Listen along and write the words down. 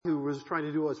was trying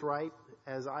to do what's right.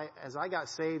 As I got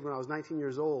saved when I was 19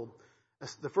 years old,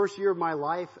 the first year of my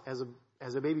life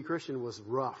as a baby Christian was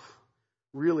rough,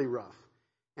 really rough.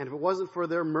 And if it wasn't for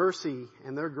their mercy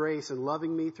and their grace and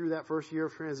loving me through that first year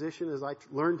of transition as I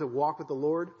learned to walk with the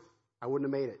Lord, I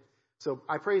wouldn't have made it. So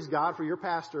I praise God for your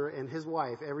pastor and his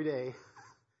wife every day.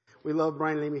 We love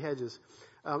Brian and Amy Hedges.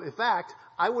 In fact,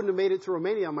 I wouldn't have made it to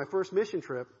Romania on my first mission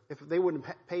trip if they wouldn't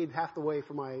have paid half the way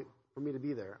for me to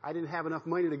be there. I didn't have enough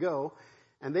money to go,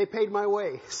 and they paid my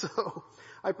way. So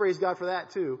I praise God for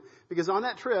that too. Because on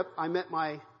that trip, I met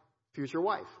my future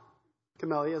wife.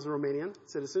 Camelia is a Romanian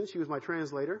citizen. She was my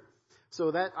translator.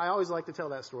 So that I always like to tell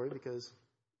that story because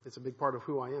it's a big part of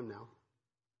who I am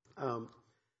now.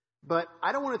 But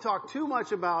I don't want to talk too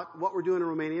much about what we're doing in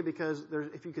Romania because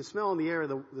if you can smell in the air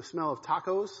the smell of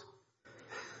tacos.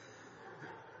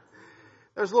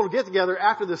 There's a little get-together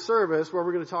after the service where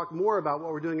we're going to talk more about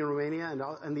what we're doing in Romania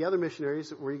and the other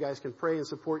missionaries where you guys can pray and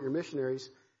support your missionaries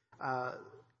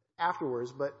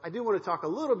afterwards. But I do want to talk a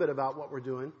little bit about what we're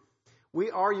doing. We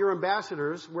are your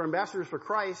ambassadors. We're ambassadors for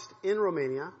Christ in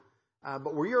Romania,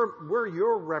 but we're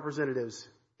your representatives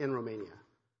in Romania.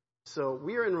 So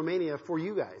we are in Romania for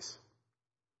you guys.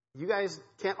 You guys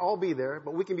can't all be there,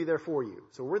 but we can be there for you.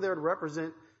 So we're there to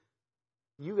represent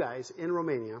you guys in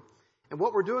Romania. And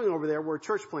what we're doing over there, we're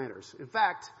church planters. In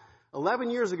fact, 11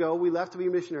 years ago, we left to be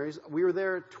missionaries. We were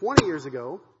there 20 years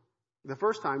ago. The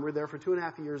first time we were there for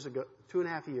 2.5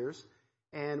 years.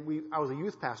 And I was a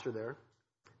youth pastor there.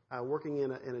 Working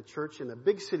in a church in the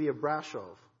big city of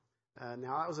Brașov.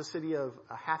 Now, that was a city of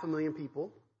 500,000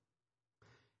 people.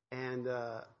 And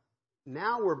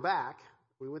now we're back.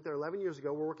 We went there 11 years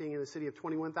ago. We're working in a city of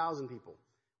 21,000 people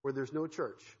where there's no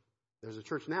church. There's a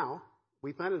church now.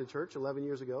 We planted a church 11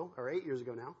 years ago, or 8 years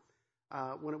ago now.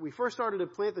 When we first started to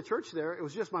plant the church there, it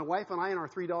was just my wife and I and our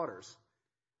 3 daughters.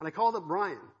 And I called up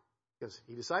Brian because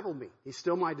he discipled me. He's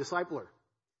still my discipler.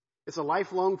 It's a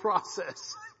lifelong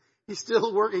process. He's still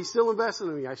investing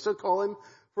in me. I still call him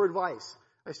for advice.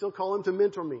 I still call him to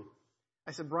mentor me.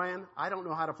 I said, Brian, I don't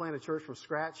know how to plant a church from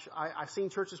scratch. I've seen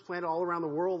churches planted all around the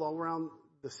world, all around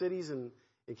the cities and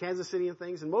in Kansas City and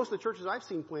things. And most of the churches I've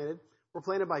seen planted were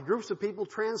planted by groups of people,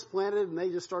 transplanted, and they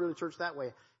just started a church that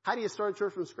way. How do you start a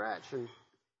church from scratch?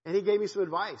 And he gave me some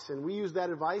advice. And we used that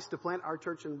advice to plant our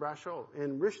church in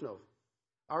Rishnov.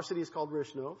 Our city is called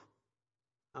Rishnov.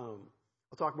 I'll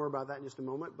talk more about that in just a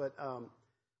moment. But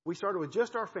we started with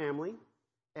just our family,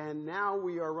 and now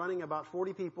we are running about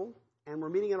 40 people, and we're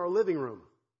meeting in our living room.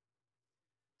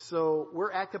 So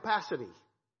we're at capacity.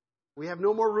 We have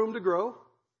no more room to grow.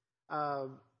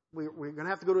 We're going to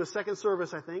have to go to a second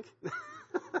service, I think.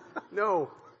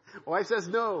 No. My wife says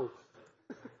no.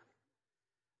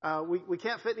 We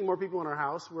can't fit any more people in our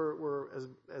house. We're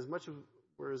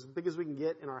as big as we can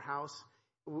get in our house.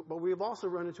 But we've also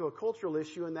run into a cultural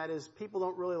issue, and that is people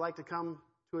don't really like to come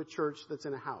to a church that's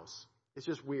in a house. It's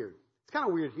just weird. It's kind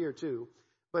of weird here too,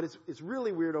 but it's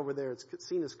really weird over there. It's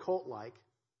seen as cult-like.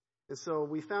 And so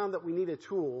we found that we need a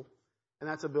tool, and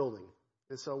that's a building.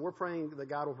 And so we're praying that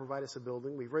God will provide us a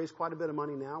building. We've raised quite a bit of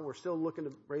money now. We're still looking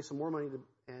to raise some more money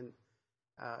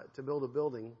to build a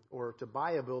building or to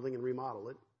buy a building and remodel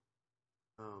it.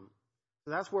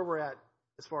 So that's where we're at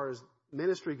as far as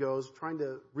ministry goes, trying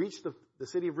to reach the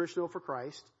city of Rishnov for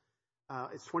Christ.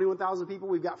 It's 21,000 people.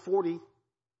 We've got 40.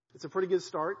 It's a pretty good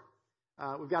start.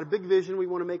 We've got a big vision. We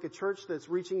want to make a church that's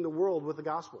reaching the world with the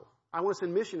gospel. I want to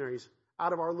send missionaries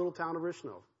out of our little town of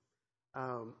Rishnov.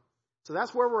 So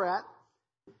that's where we're at.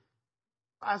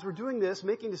 As we're doing this,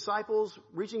 making disciples,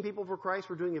 reaching people for Christ,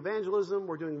 we're doing evangelism,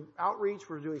 we're doing outreach,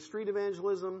 we're doing street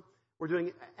evangelism, we're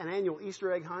doing an annual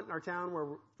Easter egg hunt in our town where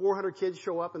 400 kids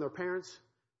show up and their parents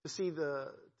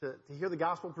to hear the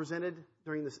gospel presented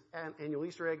during this annual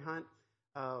Easter egg hunt.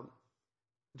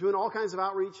 Doing all kinds of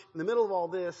outreach. In the middle of all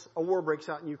this, a war breaks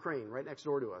out in Ukraine, right next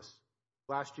door to us,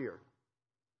 last year.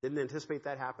 Didn't anticipate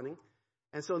that happening.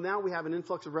 And so now we have an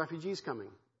influx of refugees coming.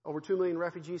 Over 2 million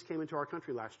refugees came into our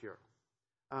country last year.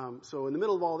 So in the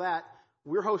middle of all that,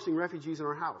 we're hosting refugees in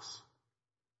our house.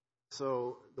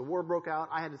 So the war broke out.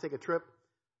 I had to take a trip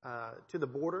to the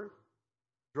border,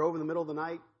 drove in the middle of the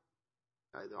night.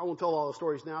 I won't tell all the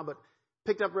stories now, but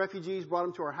picked up refugees, brought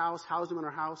them to our house, housed them in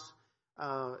our house.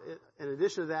 In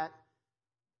addition to that,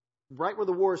 right where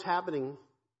the war is happening,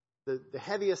 the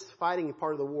heaviest fighting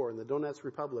part of the war in the Donetsk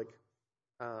Republic,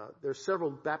 there's several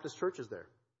Baptist churches there.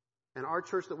 And our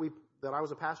church that I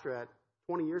was a pastor at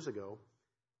 20 years ago,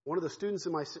 one of the students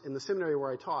in the seminary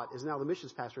where I taught is now the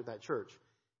missions pastor at that church.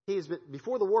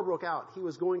 Before the war broke out, he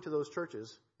was going to those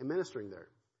churches and ministering there.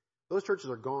 Those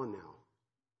churches are gone now,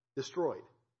 destroyed.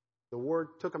 The war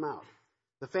took them out.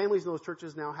 The families in those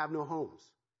churches now have no homes.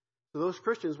 So those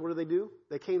Christians, what do?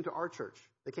 They came to our church.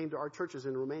 They came to our churches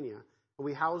in Romania. And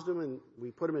we housed them and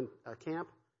we put them in a camp,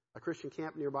 a Christian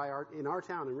camp nearby in our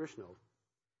town in Rishnov.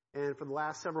 And for the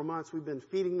last several months, we've been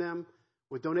feeding them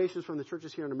with donations from the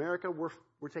churches here in America.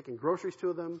 We're taking groceries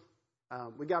to them.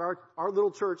 We got our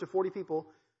little church of 40 people,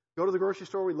 go to the grocery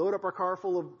store, we load up our car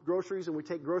full of groceries, and we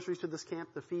take groceries to this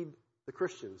camp to feed the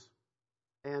Christians.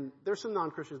 And there's some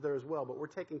non-Christians there as well, but we're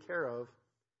taking care of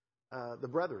the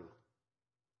brethren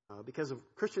because of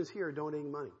Christians here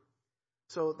donating money.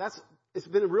 So it's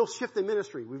been a real shift in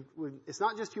ministry. It's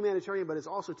not just humanitarian, but it's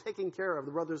also taking care of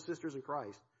the brothers and sisters in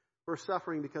Christ who are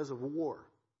suffering because of war.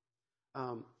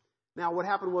 Now, what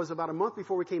happened was about a month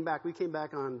before we came back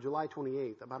on July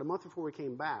 28th. About a month before we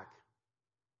came back,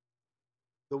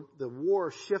 the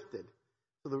war shifted.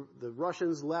 So the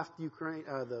Russians left Ukraine,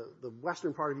 the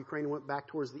western part of Ukraine, and went back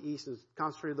towards the east and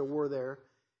concentrated the war there.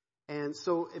 And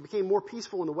so it became more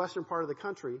peaceful in the western part of the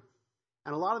country.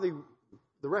 And a lot of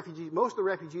the refugees, most of the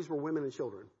refugees were women and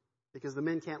children because the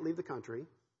men can't leave the country.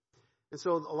 And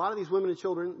so a lot of these women and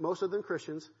children, most of them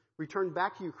Christians, returned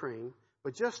back to Ukraine,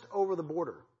 but just over the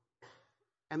border.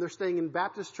 And they're staying in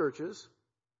Baptist churches,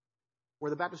 where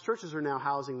the Baptist churches are now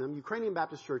housing them, Ukrainian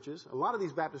Baptist churches. A lot of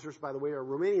these Baptist churches, by the way, are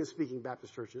Romanian-speaking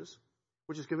Baptist churches,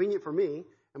 which is convenient for me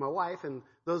and my wife and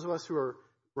those of us who are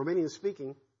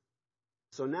Romanian-speaking.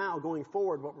 So now, going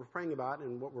forward, what we're praying about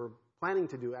and what we're planning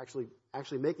to do, actually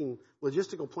making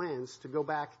logistical plans to go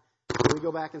back. When we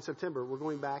go back in September, we're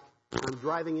going back. I'm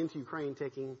driving into Ukraine,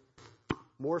 taking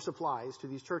more supplies to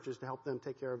these churches to help them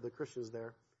take care of the Christians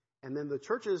there. And then the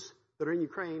churches that are in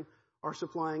Ukraine are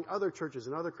supplying other churches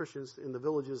and other Christians in the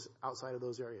villages outside of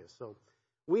those areas. So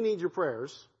we need your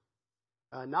prayers,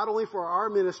 not only for our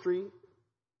ministry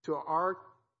to our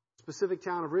specific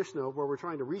town of Rishnov, where we're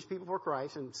trying to reach people for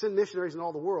Christ and send missionaries in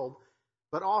all the world,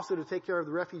 but also to take care of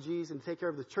the refugees and take care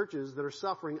of the churches that are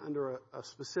suffering under a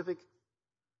specific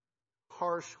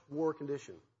harsh war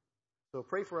condition. So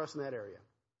pray for us in that area.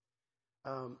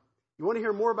 You want to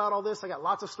hear more about all this? I got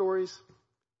lots of stories.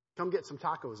 Come get some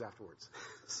tacos afterwards.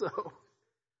 So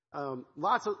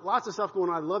lots of stuff going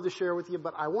on I'd love to share with you,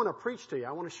 but I want to preach to you.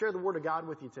 I want to share the Word of God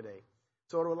with you today.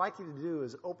 So what I would like you to do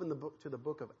is open the book to the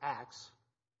book of Acts,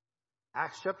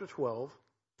 Acts chapter 12.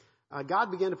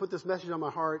 God began to put this message on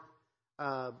my heart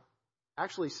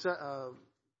probably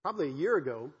a year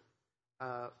ago.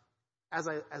 As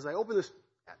I opened this,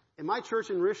 in my church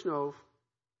in Rishnov,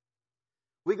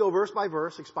 we go verse by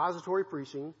verse, expository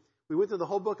preaching. We went through the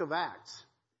whole book of Acts.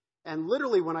 And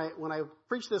literally, when I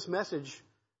preached this message,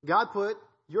 God put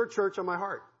your church on my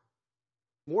heart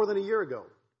more than a year ago.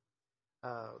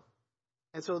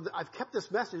 And so I've kept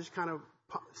this message kind of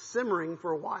simmering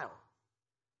for a while.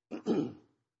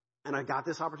 And I got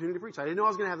this opportunity to preach. I didn't know I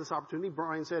was going to have this opportunity.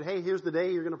 Brian said, hey, here's the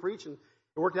day you're going to preach. And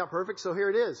it worked out perfect. So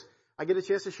here it is. I get a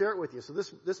chance to share it with you. So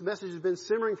this message has been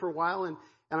simmering for a while, and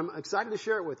I'm excited to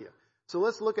share it with you. So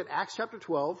let's look at Acts chapter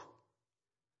 12,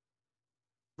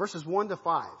 verses 1 to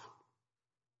 5.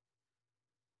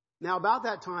 Now about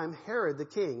that time, Herod the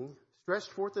king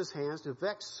stretched forth his hands to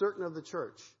vex certain of the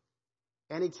church,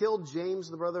 and he killed James,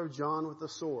 the brother of John, with a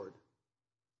sword.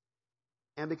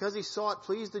 And because he saw it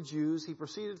pleased the Jews, he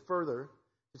proceeded further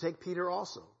to take Peter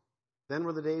also. Then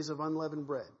were the days of unleavened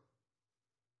bread.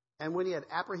 And when he had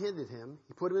apprehended him,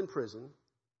 he put him in prison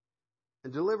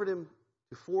and delivered him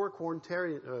to 4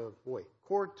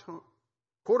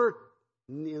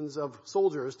 quaternions of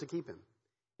soldiers to keep him,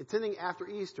 intending after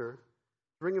Easter to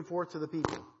bring him forth to the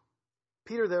people.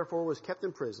 Peter therefore was kept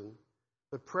in prison,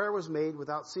 but prayer was made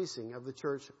without ceasing of the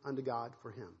church unto God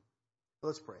for him.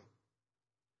 Let's pray.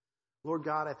 Lord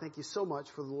God, I thank you so much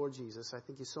for the Lord Jesus. I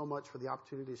thank you so much for the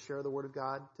opportunity to share the Word of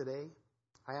God today.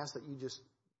 I ask that you just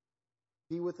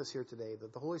be with us here today,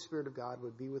 that the Holy Spirit of God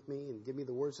would be with me and give me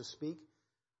the words to speak.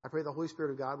 I pray the Holy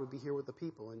Spirit of God would be here with the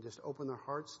people and just open their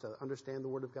hearts to understand the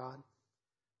Word of God.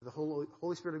 The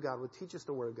Holy Spirit of God would teach us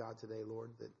the Word of God today, Lord,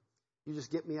 that you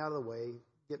just get me out of the way,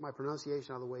 get my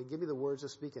pronunciation out of the way, give me the words to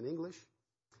speak in English,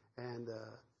 and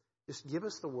just give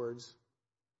us the words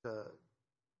to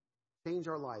change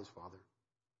our lives, Father,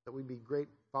 that we be great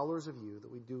followers of you,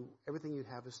 that we do everything you'd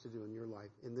have us to do in your life,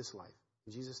 in this life.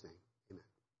 In Jesus' name, amen.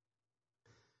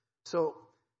 So,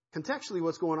 contextually,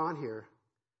 what's going on here,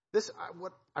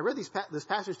 I read this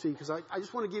passage to you because I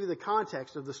just want to give you the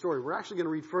context of the story. We're actually going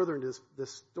to read further into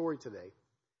this story today.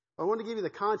 But I want to give you the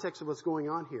context of what's going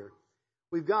on here.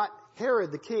 We've got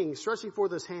Herod the king stretching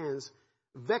forth his hands,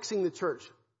 vexing the church,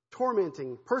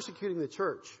 tormenting, persecuting the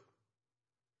church.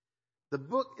 The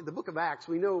book of Acts,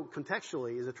 we know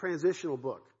contextually, is a transitional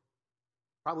book.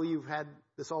 Probably you've had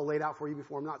this all laid out for you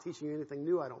before. I'm not teaching you anything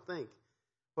new, I don't think.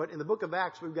 But in the book of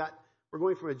Acts, we're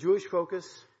going from a Jewish focus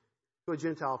to a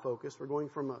Gentile focus. We're going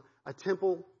from a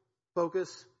temple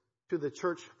focus to the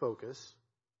church focus.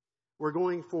 We're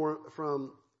going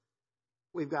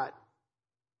we've got,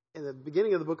 in the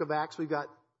beginning of the book of Acts,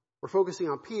 we're focusing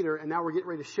on Peter, and now we're getting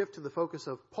ready to shift to the focus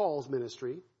of Paul's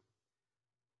ministry.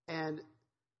 And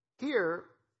here,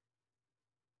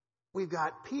 we've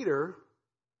got Peter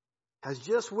has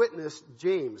just witnessed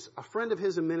James, a friend of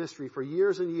his in ministry for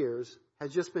years and years,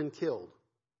 has just been killed.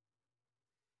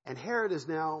 And Herod is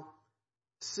now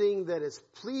seeing that it's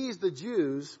pleased the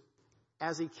Jews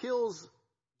as he kills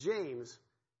James.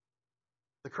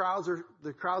 The crowds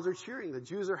are cheering. The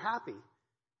Jews are happy.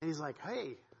 And he's like,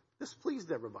 hey, this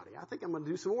pleased everybody. I think I'm going to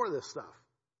do some more of this stuff.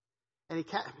 And he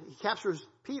captures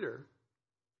Peter,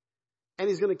 and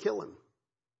he's going to kill him.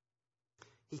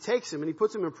 He takes him and he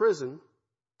puts him in prison.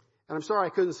 And I'm sorry I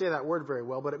couldn't say that word very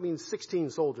well, but it means 16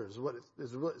 soldiers, is what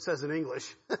it says in English.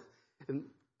 In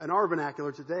our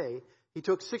vernacular today, he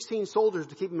took 16 soldiers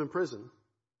to keep him in prison.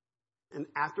 And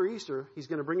after Easter, he's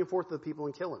going to bring him forth to the people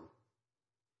and kill him.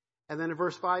 And then in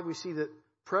verse 5, we see that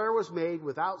prayer was made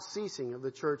without ceasing of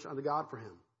the church unto God for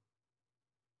him.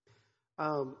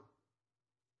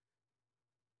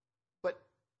 But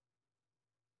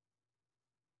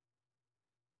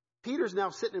Peter's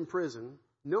now sitting in prison,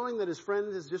 knowing that his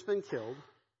friend has just been killed.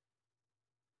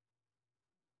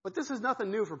 But this is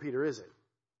nothing new for Peter, is it?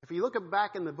 If you look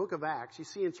back in the book of Acts, you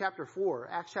see in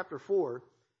Acts chapter 4,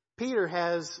 Peter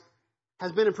has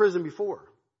been in prison before.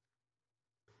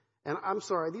 And I'm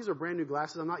sorry, these are brand new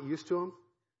glasses. I'm not used to them.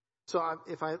 So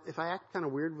if I act kind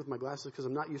of weird with my glasses because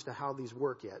I'm not used to how these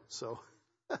work yet. So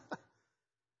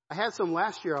I had some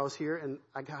last year I was here, and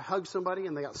I hugged somebody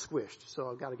and they got squished. So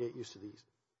I've got to get used to these.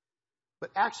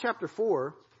 But Acts chapter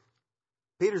 4,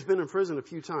 Peter's been in prison a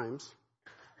few times.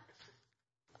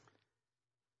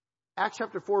 Acts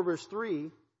chapter 4, verse 3,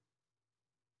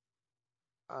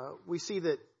 we see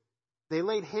that they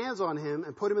laid hands on him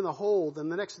and put him in the hold,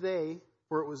 and the next day,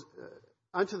 for it was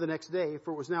unto the next day,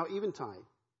 for it was now eventide.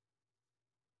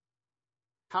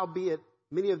 Howbeit,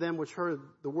 many of them which heard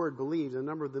the word believed, and the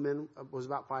number of the men was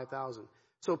about 5,000.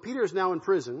 So Peter is now in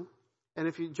prison, and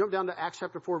if you jump down to Acts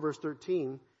chapter 4, verse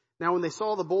 13, now when they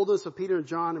saw the boldness of Peter and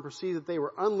John and perceived that they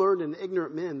were unlearned and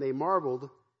ignorant men, they marveled,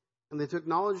 and they took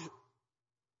knowledge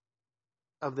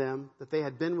of them that they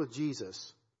had been with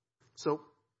Jesus. So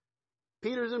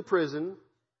Peter's in prison.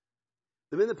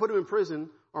 The men that put him in prison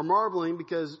are marveling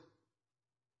because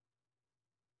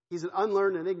he's an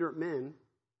unlearned and ignorant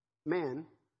man,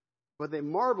 but they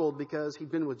marveled because he'd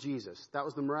been with Jesus. That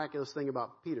was the miraculous thing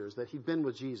about Peter, is that he'd been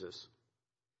with Jesus.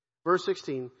 Verse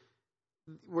 16,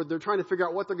 where they're trying to figure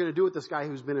out what they're going to do with this guy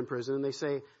who's been in prison, and they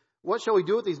say, what shall we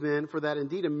do with these men? For that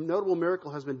indeed a notable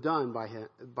miracle has been done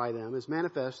by them, is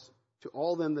manifest to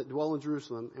all them that dwell in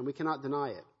Jerusalem, and we cannot deny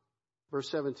it. Verse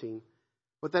 17,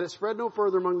 but that it spread no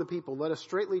further among the people, let us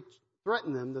straitly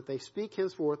threaten them that they speak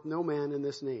henceforth no man in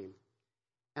this name.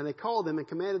 And they called them and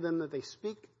commanded them that they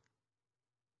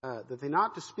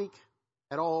not to speak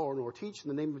at all or nor teach in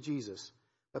the name of Jesus.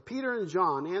 But Peter and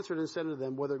John answered and said unto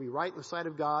them, whether it be right in the sight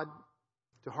of God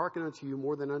to hearken unto you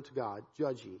more than unto God,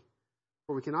 judge ye.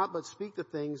 For we cannot but speak the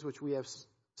things which we have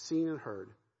seen and heard.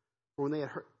 For when they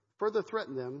had further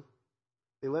threatened them,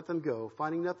 they let them go,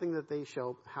 finding nothing that they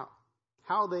shall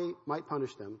how they might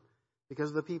punish them, because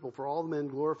of the people. For all the men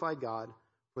glorified God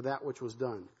for that which was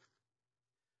done.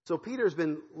 So Peter's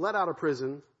been let out of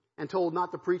prison and told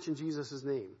not to preach in Jesus'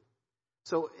 name.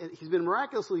 So he's been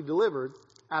miraculously delivered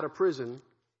out of prison.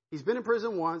 He's been in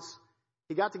prison once.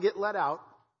 He got to get let out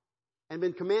and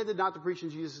been commanded not to preach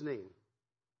in Jesus' name.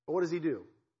 But what does he do?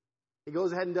 He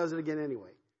goes ahead and does it again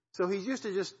anyway. So he's used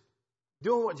to just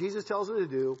doing what Jesus tells him to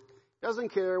do. Doesn't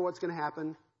care what's going to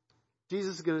happen.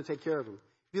 Jesus is going to take care of him.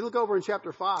 If you look over in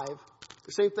chapter 5,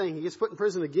 the same thing. He gets put in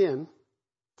prison again.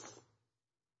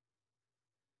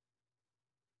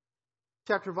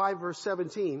 Chapter 5, verse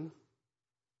 17.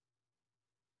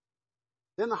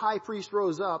 Then the high priest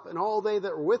rose up, and all they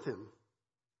that were with him,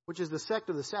 which is the sect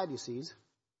of the Sadducees,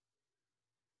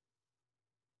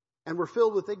 and were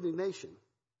filled with indignation.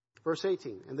 Verse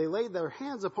 18. And they laid their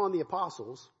hands upon the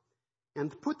apostles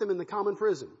and put them in the common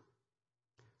prison.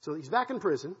 So he's back in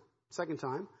prison, second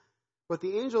time. But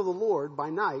the angel of the Lord, by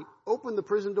night, opened the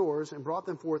prison doors and brought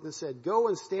them forth and said, go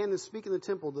and stand and speak in the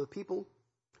temple to the people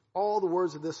all the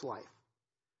words of this life.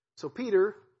 So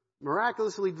Peter,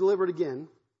 miraculously delivered again,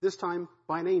 this time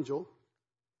by an angel,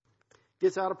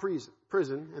 gets out of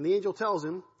prison, and the angel tells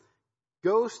him,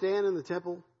 go stand and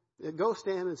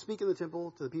speak in the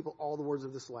temple to the people all the words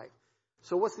of this life.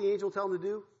 So what's the angel tell him to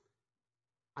do?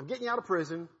 I'm getting you out of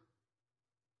prison.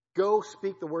 Go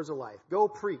speak the words of life. Go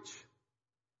preach.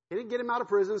 He didn't get him out of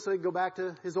prison so he could go back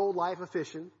to his old life of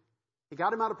fishing. He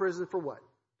got him out of prison for what?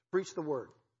 Preach the word.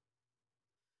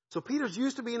 So Peter's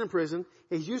used to being in prison.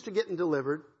 He's used to getting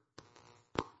delivered.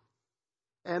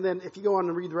 And then if you go on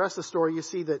and read the rest of the story, you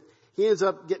see that he ends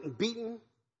up getting beaten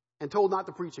and told not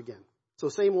to preach again. So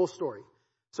same old story.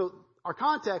 So our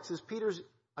context is Peter's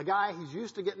a guy who's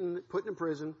used to getting put in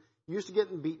prison, used to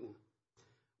getting beaten.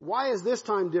 Why is this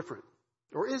time different?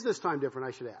 Or is this time different,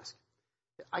 I should ask?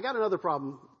 I got another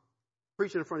problem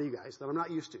preaching in front of you guys that I'm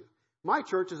not used to. My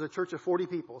church is a church of 40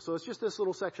 people, so it's just this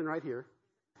little section right here.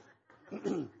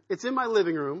 It's in my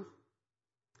living room,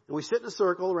 and we sit in a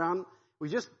circle around.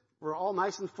 We're all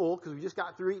nice and full because we just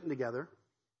got through eating together,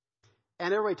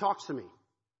 and everybody talks to me.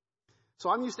 So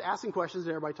I'm used to asking questions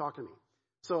and everybody talking to me.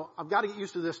 So I've got to get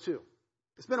used to this too.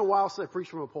 It's been a while since I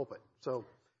preached from a pulpit, so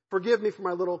forgive me for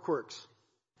my little quirks.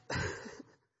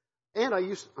 And I'm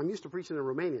used to preaching in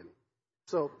Romanian,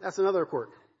 so that's another quirk.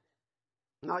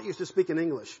 Not used to speaking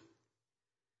English.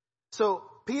 So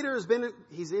Peter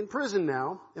he's in prison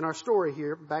now in our story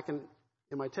here, back in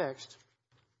my text,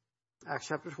 Acts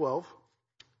chapter 12.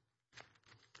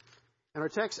 In our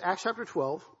text, Acts chapter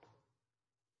 12,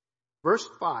 verse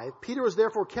 5, Peter was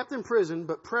therefore kept in prison,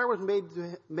 but prayer was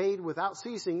made without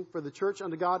ceasing for the church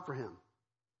unto God for him.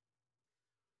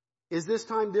 Is this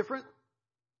time different?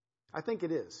 I think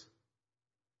it is.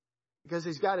 Because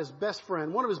he's got his best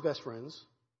friend, one of his best friends.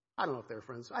 I don't know if they were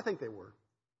friends. I think they were.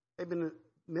 They've been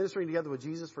ministering together with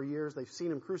Jesus for years. They've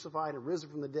seen him crucified and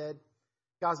risen from the dead.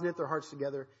 God's knit their hearts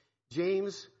together.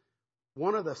 James,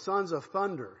 one of the sons of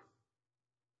thunder,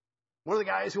 one of the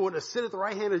guys who wanted to sit at the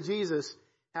right hand of Jesus,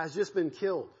 has just been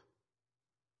killed.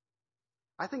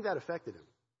 I think that affected him.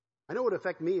 I know it would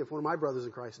affect me if one of my brothers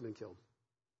in Christ had been killed.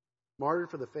 Martyred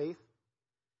for the faith.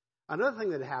 Another thing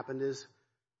that happened is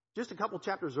just a couple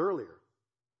chapters earlier,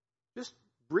 just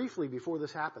briefly before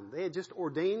this happened, they had just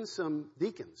ordained some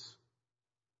deacons.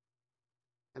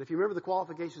 And if you remember the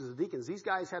qualifications of deacons, these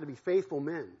guys had to be faithful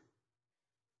men.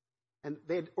 And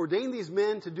they had ordained these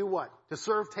men to do what? To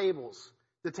serve tables,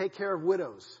 to take care of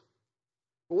widows.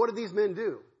 But what did these men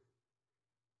do?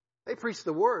 They preached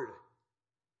the word.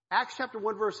 Acts chapter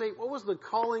 1 verse 8, what was the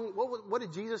calling? What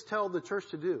did Jesus tell the church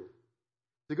to do?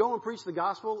 To go and preach the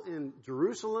gospel in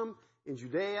Jerusalem, in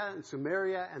Judea, and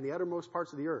Samaria, and the uttermost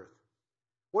parts of the earth.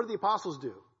 What did the apostles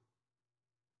do?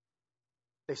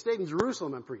 They stayed in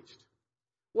Jerusalem and preached.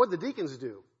 What did the deacons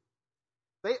do?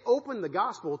 They opened the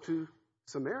gospel to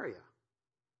Samaria.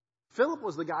 Philip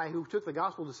was the guy who took the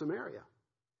gospel to Samaria.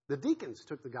 The deacons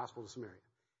took the gospel to Samaria.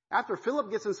 After Philip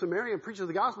gets in Samaria and preaches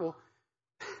the gospel,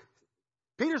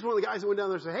 Peter's one of the guys who went down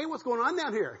there and said, hey, what's going on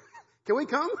down here? Can we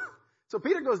come? So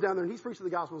Peter goes down there and he's preaching the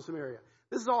gospel in Samaria.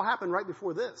 This has all happened right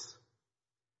before this.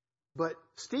 But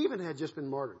Stephen had just been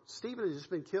martyred. Stephen had just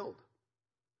been killed.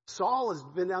 Saul has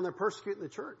been down there persecuting the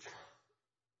church.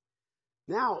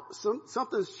 Now,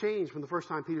 something's changed from the first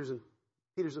time Peter's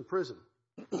in prison.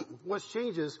 What's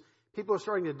changed is people are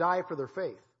starting to die for their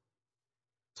faith.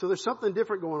 So there's something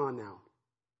different going on now.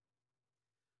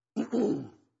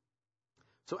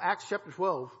 So Acts chapter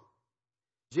 12,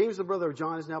 James the brother of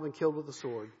John has now been killed with a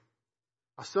sword.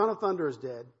 A son of thunder is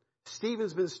dead.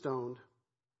 Stephen's been stoned.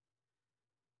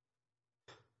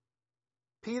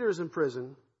 Peter's in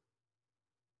prison.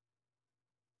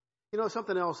 You know,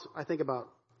 something else I think about.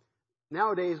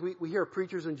 Nowadays, we hear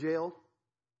preachers in jail.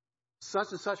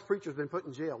 Such and such preacher's been put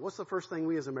in jail. What's the first thing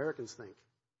we as Americans think?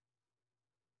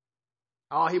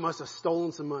 Oh, he must have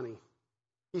stolen some money.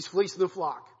 He's fleecing the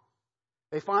flock.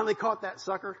 They finally caught that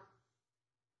sucker.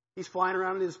 He's flying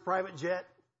around in his private jet,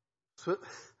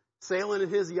 sailing in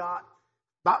his yacht.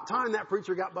 About time that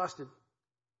preacher got busted.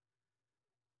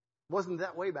 Wasn't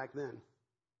that way back then.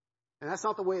 And that's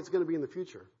not the way it's going to be in the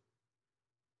future.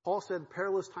 Paul said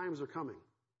perilous times are coming.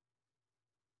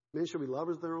 Men shall be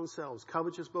lovers of their own selves,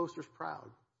 covetous, boasters, proud.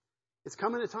 It's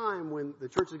coming a time when the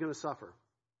church is going to suffer.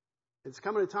 It's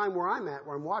coming a time where I'm at,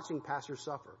 where I'm watching pastors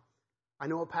suffer. I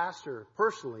know a pastor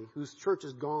personally whose church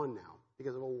is gone now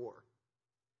because of a war.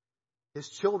 His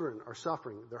children are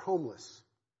suffering. They're homeless.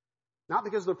 Not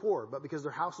because they're poor, but because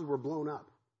their houses were blown up.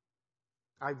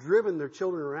 I've driven their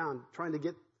children around trying to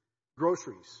get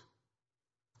groceries.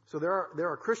 So there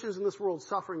are Christians in this world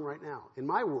suffering right now. In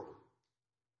my world.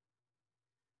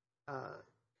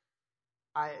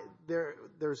 There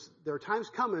are times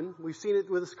coming, we've seen it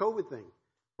with this COVID thing,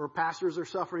 where pastors are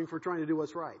suffering for trying to do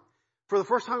what's right. For the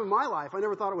first time in my life, I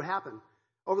never thought it would happen.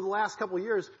 Over the last couple of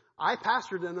years, I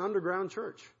pastored an underground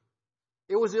church.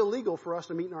 It was illegal for us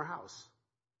to meet in our house.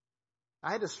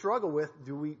 I had to struggle with,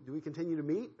 do we continue to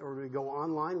meet, or do we go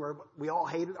online, where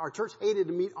our church hated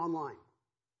to meet online.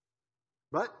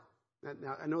 But,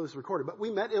 now I know this is recorded, but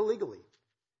we met illegally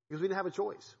because we didn't have a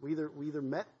choice. We either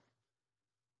met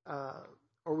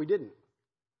or we didn't.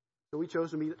 So we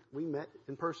chose to meet, we met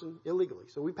in person illegally.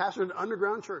 So we pastored an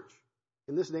underground church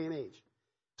in this day and age.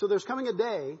 So there's coming a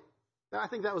day, I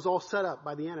think that was all set up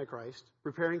by the Antichrist,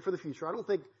 preparing for the future. I don't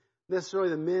think necessarily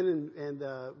the men and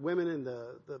women and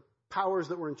the powers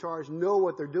that were in charge know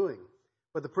what they're doing.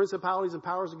 But the principalities and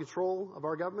powers of control of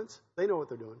our governments, they know what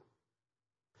they're doing.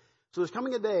 So there's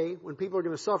coming a day when people are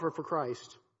going to suffer for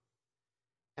Christ.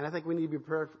 And I think we need to be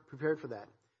prepared for that.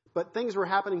 But things were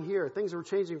happening here. Things were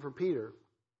changing for Peter.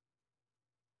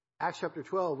 Acts chapter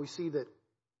 12, we see that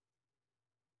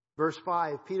verse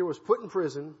 5, Peter was put in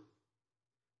prison,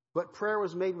 but prayer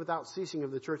was made without ceasing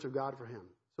of the church of God for him.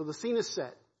 So the scene is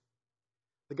set.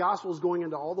 The gospel is going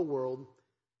into all the world.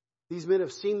 These men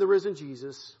have seen the risen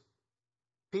Jesus.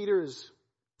 Peter is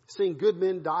seeing good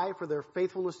men die for their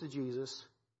faithfulness to Jesus.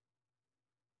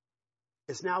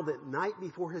 It's now the night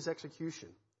before his execution.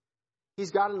 He's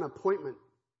got an appointment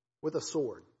with a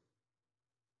sword.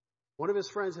 One of his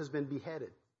friends has been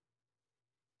beheaded.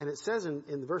 And it says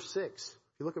in verse 6, if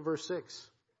you look at verse 6,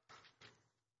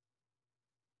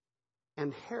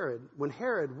 and when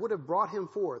Herod would have brought him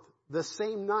forth the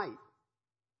same night,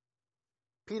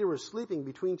 Peter was sleeping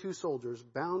between two soldiers,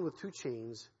 bound with two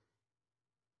chains,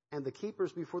 and the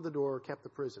keepers before the door kept the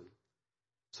prison.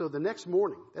 So the next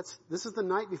morning, this is the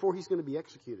night before he's going to be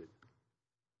executed.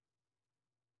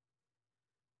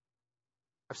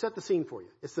 I've set the scene for you.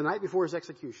 It's the night before his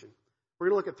execution. We're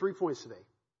going to look at 3 points today.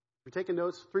 If you're taking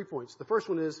notes, 3 points. The first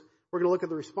one is we're going to look at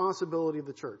the responsibility of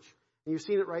the church. And you've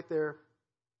seen it right there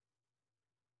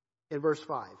in verse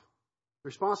 5. The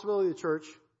responsibility of the church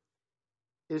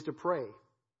is to pray.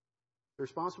 The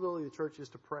responsibility of the church is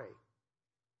to pray.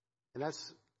 And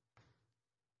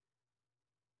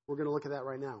we're going to look at that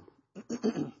right now.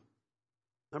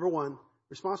 Number one,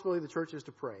 responsibility of the church is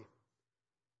to pray.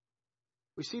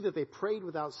 We see that they prayed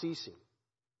without ceasing.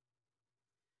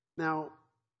 Now,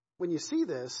 when you see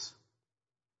this,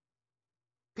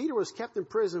 Peter was kept in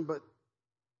prison, but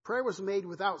prayer was made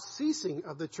without ceasing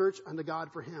of the church unto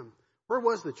God for him. Where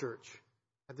was the church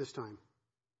at this time?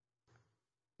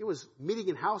 It was meeting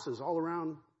in houses all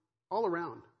around,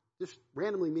 just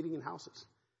randomly meeting in houses.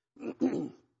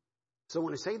 So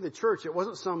when I say the church, it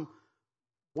wasn't some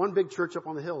one big church up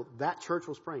on the hill. That church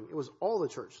was praying. It was all the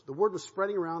church. The word was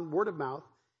spreading around, word of mouth,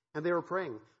 and they were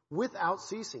praying without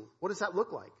ceasing. What does that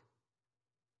look like?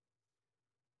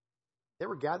 They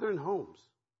were gathered in homes,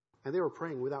 and they were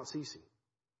praying without ceasing.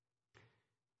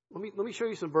 Let me show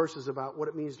you some verses about what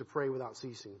it means to pray without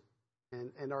ceasing,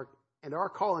 and our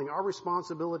calling, our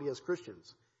responsibility as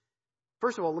Christians.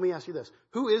 First of all, let me ask you this: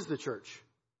 who is the church?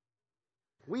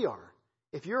 We are.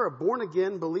 If you're a born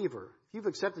again believer, if you've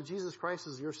accepted Jesus Christ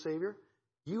as your Savior,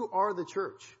 you are the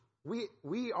church.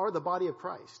 We are the body of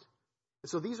Christ. And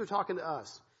so these are talking to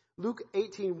us. Luke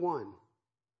 18:1.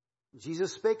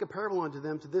 Jesus spake a parable unto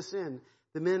them to this end,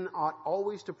 the men ought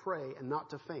always to pray and not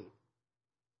to faint.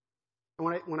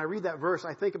 And when I read that verse,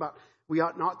 I think about we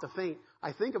ought not to faint.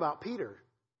 I think about Peter.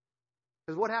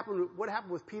 Because what happened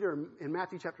with Peter in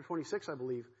Matthew chapter 26, I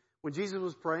believe, when Jesus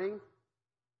was praying?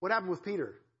 What happened with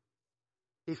Peter?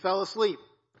 He fell asleep.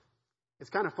 It's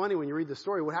kind of funny when you read the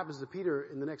story. What happens to Peter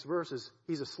in the next verse is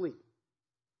he's asleep.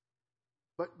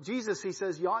 But Jesus, he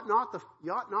says, you ought not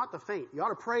to faint. You ought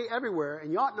to pray everywhere,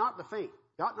 and you ought not to faint.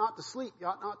 You ought not to sleep. You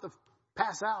ought not to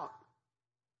pass out.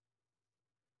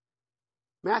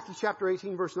 Matthew chapter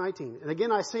 18, verse 19. And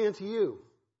again I say unto you,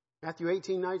 Matthew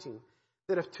 18:19,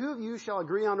 that if two of you shall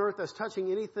agree on earth as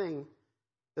touching anything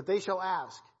that they shall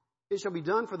ask, it shall be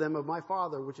done for them of my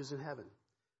Father which is in heaven.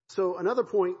 So another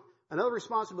point, another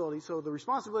responsibility. So the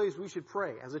responsibility is we should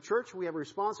pray. As a church, we have a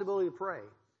responsibility to pray.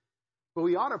 But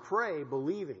we ought to pray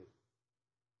believing.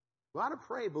 We ought to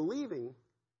pray believing.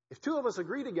 If two of us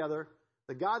agree together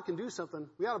that God can do something,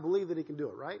 we ought to believe that he can do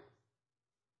it, right?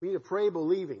 We need to pray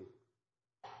believing.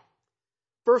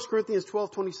 1 Corinthians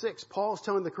 12:26, Paul is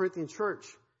telling the Corinthian church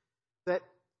that,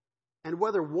 and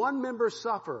whether one member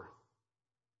suffer,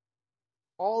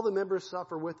 all the members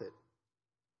suffer with it.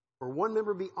 Or one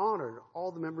member be honored,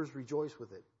 all the members rejoice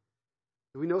with it.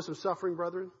 Do we know some suffering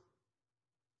brethren?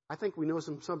 I think we know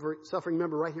some suffering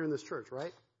member right here in this church,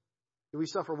 right? Do we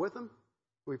suffer with them?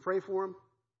 Do we pray for them?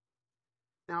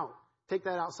 Now, take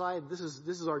that outside. This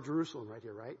is our Jerusalem right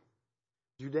here, right?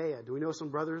 Judea. Do we know some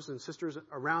brothers and sisters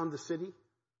around the city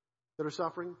that are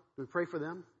suffering? Do we pray for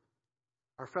them?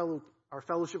 Our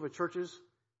fellowship of churches,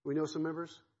 do we know some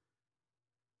members?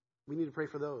 We need to pray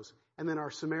for those. And then our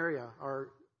Samaria,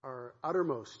 our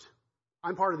uttermost.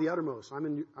 I'm part of the uttermost. I'm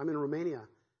in Romania.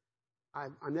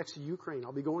 I'm next to Ukraine.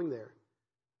 I'll be going there.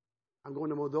 I'm going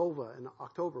to Moldova in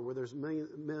October, where there's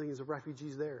millions of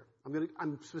refugees there.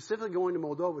 I'm specifically going to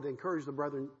Moldova to encourage the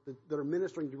brethren that are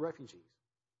ministering to refugees.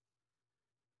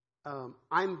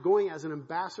 I'm going as an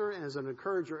ambassador and as an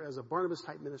encourager, as a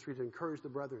Barnabas-type ministry to encourage the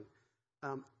brethren,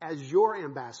 as your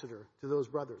ambassador to those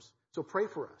brothers. So pray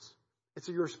for us. It's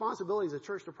your responsibility as a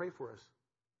church to pray for us.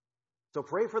 So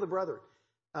pray for the brethren.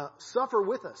 Suffer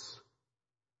with us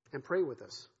and pray with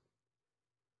us.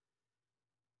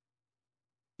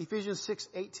 Ephesians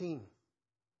 6:18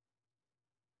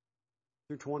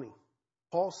 through 20.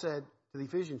 Paul said to the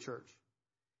Ephesian church,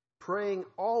 praying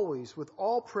always with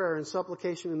all prayer and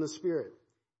supplication in the Spirit,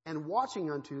 and watching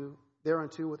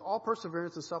thereunto with all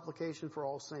perseverance and supplication for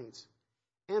all saints.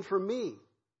 And for me,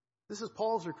 this is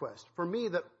Paul's request, for me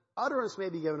that utterance may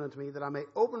be given unto me, that I may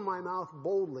open my mouth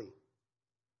boldly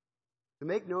to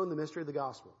make known the mystery of the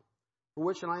gospel, for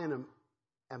which I am an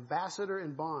ambassador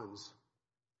in bonds,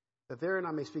 that therein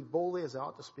I may speak boldly as I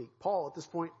ought to speak. Paul, at this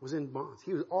point, was in bonds.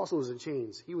 He also was in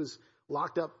chains. He was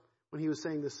locked up when he was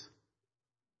saying this,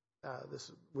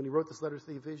 when he wrote this letter to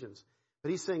the Ephesians.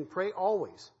 But he's saying, pray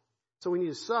always. So we need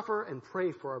to suffer and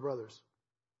pray for our brothers.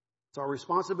 It's our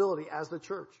responsibility as the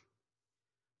church.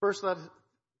 1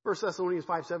 Thessalonians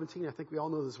 5:17, I think we all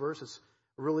know this verse. It's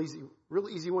a real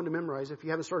easy one to memorize. If you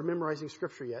haven't started memorizing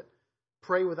Scripture yet,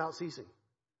 pray without ceasing.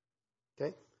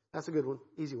 Okay? That's a good one.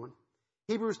 Easy one.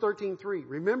 Hebrews 13:3,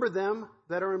 remember them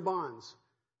that are in bonds.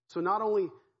 So not only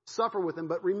suffer with them,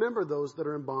 but remember those that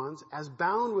are in bonds as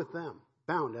bound with them.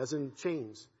 Bound, as in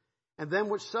chains. And them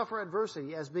which suffer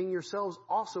adversity, as being yourselves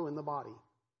also in the body.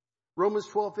 Romans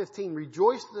 12:15,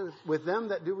 rejoice with them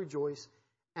that do rejoice,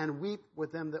 and weep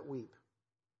with them that weep.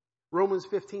 Romans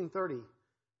 15:30,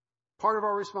 part of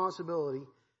our responsibility,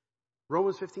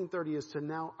 Romans 15:30 is to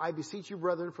now, I beseech you,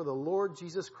 brethren, for the Lord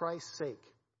Jesus Christ's sake,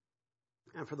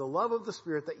 and for the love of the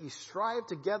Spirit, that ye strive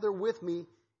together with me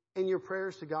in your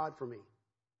prayers to God for me.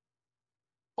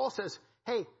 Paul says,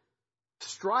 hey,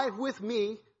 strive with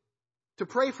me to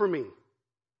pray for me.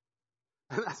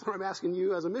 And that's what I'm asking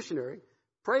you as a missionary.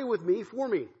 Pray with me for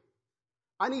me.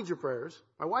 I need your prayers.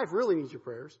 My wife really needs your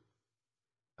prayers.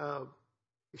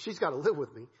 She's got to live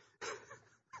with me.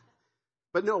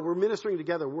 But no, we're ministering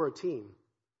together. We're a team.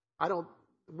 I'll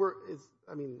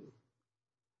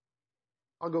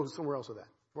go somewhere else with that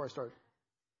before I start.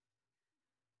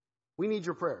 We need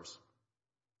your prayers.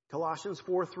 Colossians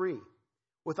 4:3.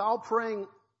 With all praying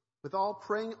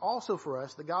also for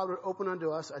us, that God would open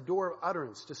unto us a door of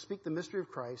utterance to speak the mystery of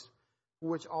Christ, for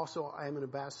which also I am an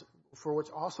ambassador, for which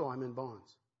also I'm in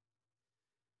bonds.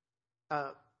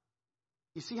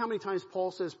 You see how many times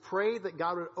Paul says, pray that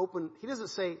God would open. He doesn't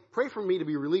say, pray for me to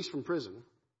be released from prison.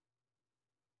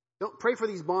 Don't pray for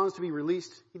these bonds to be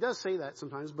released. He does say that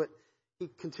sometimes, but he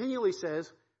continually says,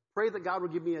 pray that God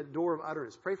would give me a door of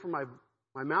utterance. Pray for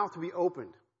my mouth to be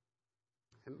opened.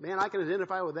 And man, I can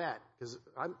identify with that because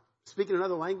I'm speaking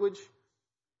another language.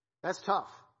 That's tough.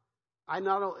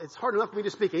 It's hard enough for me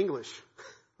to speak English.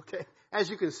 Okay, as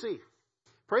you can see.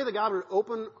 Pray that God would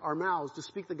open our mouths to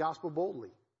speak the gospel boldly.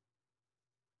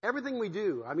 Everything we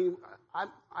do,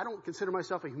 I don't consider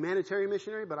myself a humanitarian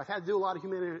missionary, but I've had to do a lot of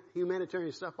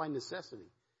humanitarian stuff by necessity.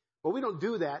 But we don't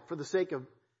do that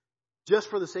just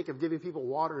for the sake of giving people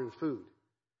water and food,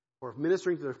 or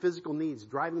ministering to their physical needs,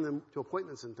 driving them to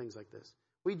appointments and things like this.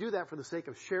 We do that for the sake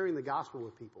of sharing the gospel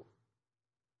with people.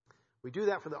 We do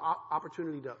that for the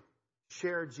opportunity to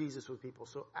share Jesus with people.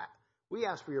 So we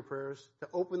ask for your prayers to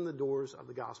open the doors of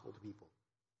the gospel to people.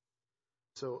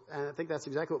 So, and I think that's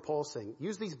exactly what Paul's saying.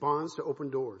 Use these bonds to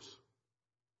open doors.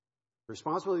 The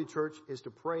responsibility of the church is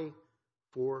to pray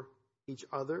for each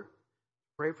other,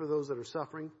 pray for those that are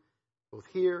suffering, both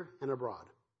here and abroad.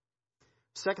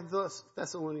 2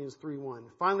 Thessalonians 3:1.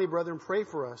 Finally, brethren, pray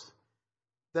for us,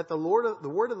 that the word of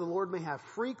the Lord may have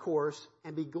free course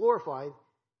and be glorified,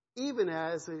 even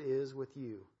as it is with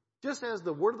you. Just as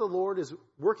the word of the Lord is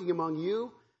working among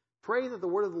you, pray that the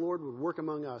word of the Lord would work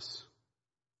among us.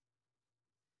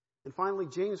 And finally,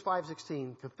 James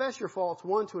 5:16, confess your faults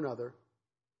one to another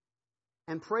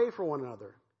and pray for one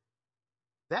another,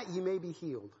 that ye may be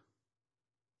healed.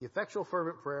 The effectual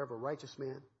fervent prayer of a righteous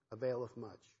man availeth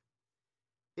much.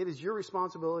 It is your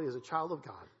responsibility as a child of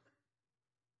God,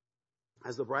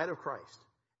 as the bride of Christ,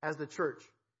 as the church,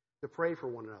 to pray for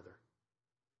one another.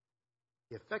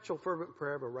 The effectual fervent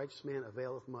prayer of a righteous man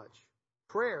availeth much.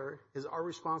 Prayer is our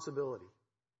responsibility.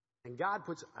 And God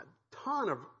puts a ton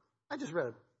of, I just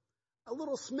read a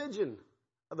little smidgen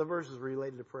of the verses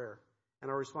related to prayer and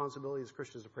our responsibility as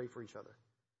Christians to pray for each other.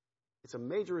 It's a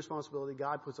major responsibility.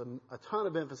 God puts a ton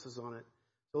of emphasis on it.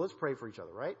 So let's pray for each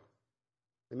other, right?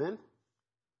 Amen?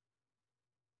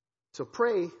 So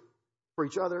pray for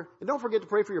each other. And don't forget to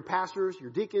pray for your pastors, your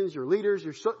deacons, your leaders,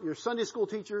 your Sunday school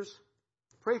teachers.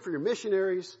 Pray for your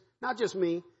missionaries, not just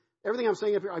me. Everything I'm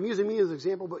saying up here, I'm using me as an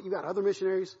example, but you got other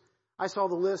missionaries. I saw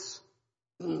the lists.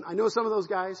 I know some of those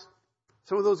guys.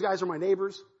 Some of those guys are my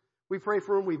neighbors. We pray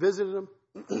for them. We visited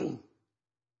them.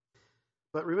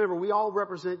 But remember, we all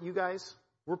represent you guys.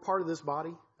 We're part of this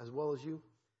body as well as you.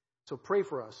 So pray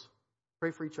for us.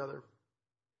 Pray for each other.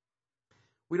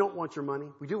 We don't want your money.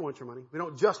 We do want your money. We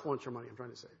don't just want your money, I'm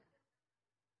trying to say.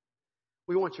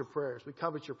 We want your prayers. We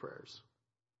covet your prayers.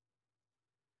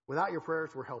 Without your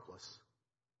prayers, we're helpless.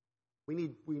 We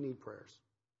need prayers.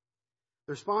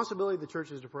 The responsibility of the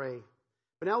church is to pray.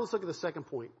 But now let's look at the second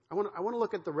point. I want to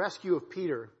look at the rescue of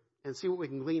Peter and see what we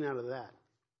can glean out of that.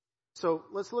 So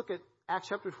let's look at Acts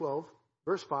chapter 12,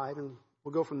 verse 5, and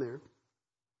we'll go from there.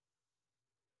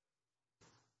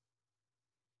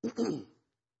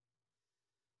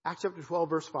 Acts chapter 12,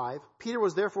 verse 5. Peter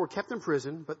was therefore kept in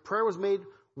prison, but prayer was made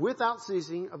without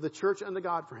ceasing of the church unto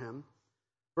God for him.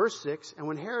 Verse 6. And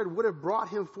when Herod would have brought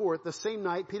him forth the same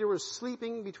night, Peter was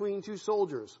sleeping between two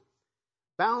soldiers,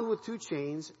 bound with two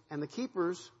chains, and the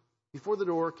keepers before the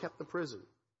door kept the prison.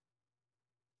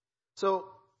 So,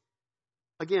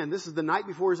 again, this is the night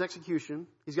before his execution.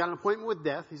 He's got an appointment with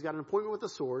death. He's got an appointment with the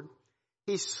sword.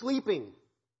 He's sleeping.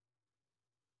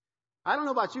 I don't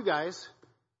know about you guys.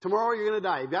 Tomorrow you're going to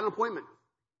die. You've got an appointment.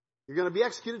 You're going to be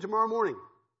executed tomorrow morning.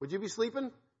 Would you be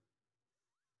sleeping?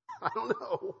 I don't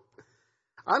know.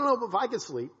 I don't know if I could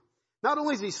sleep. Not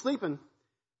only is he sleeping,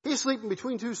 he's sleeping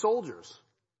between two soldiers.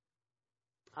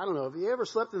 I don't know. Have you ever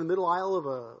slept in the middle aisle of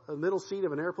a middle seat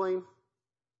of an airplane?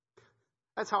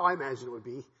 That's how I imagine it would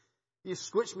be. You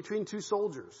switch between two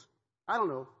soldiers. I don't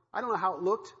know. I don't know how it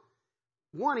looked.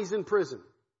 One, he's in prison.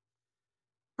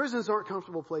 Prisons aren't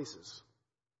comfortable places,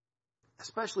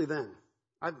 especially then.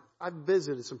 I've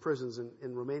visited some prisons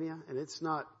in Romania, and it's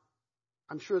not,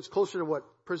 I'm sure it's closer to what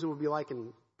prison would be like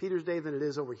in Peter's day than it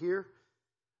is over here.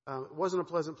 It wasn't a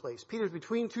pleasant place. Peter's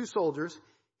between two soldiers.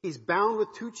 He's bound with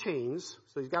two chains,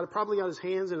 so he's probably got his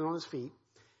hands and on his feet.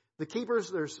 The keepers,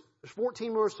 there's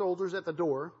 14 more soldiers at the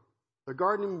door. They're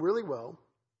guarding him really well.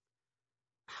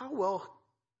 How well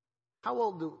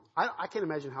I can't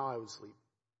imagine how I would sleep.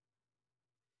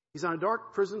 He's on a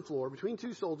dark prison floor between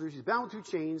two soldiers. He's bound with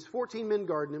two chains. 14 men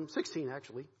guarding him. 16,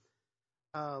 actually.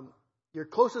 Your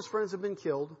closest friends have been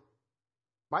killed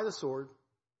by the sword.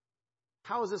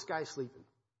 How is this guy sleeping?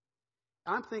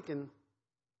 And I'm thinking,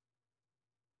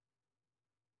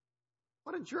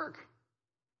 what a jerk.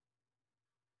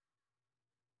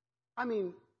 I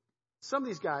mean, some of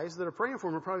these guys that are praying for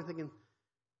him are probably thinking,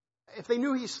 if they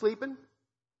knew he's sleeping,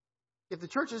 if the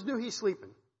churches knew he's sleeping,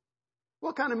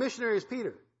 what kind of missionary is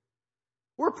Peter?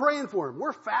 We're praying for him.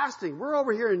 We're fasting. We're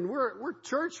over here and we're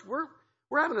church.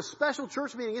 We're having a special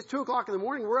church meeting. It's 2:00 in the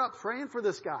morning. We're up praying for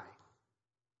this guy.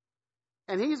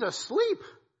 And he's asleep.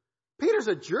 Peter's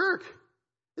a jerk.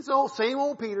 It's the same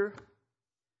old Peter.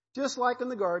 Just like in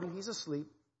the garden, he's asleep.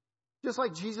 Just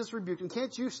like Jesus rebuked him.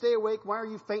 Can't you stay awake? Why are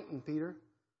you fainting, Peter?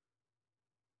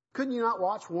 Couldn't you not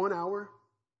watch 1 hour?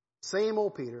 Same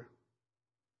old Peter.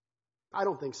 I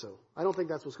don't think so. I don't think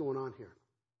that's what's going on here.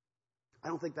 I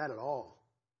don't think that at all.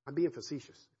 I'm being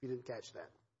facetious, if you didn't catch that.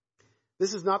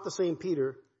 This is not the same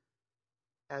Peter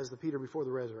as the Peter before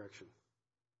the resurrection.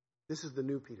 This is the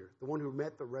new Peter, the one who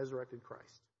met the resurrected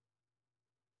Christ.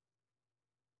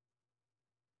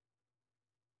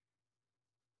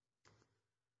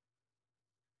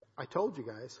 I told you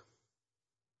guys.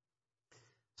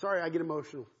 Sorry, I get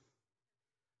emotional.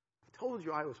 I told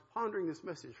you I was pondering this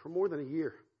message for more than a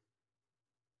year.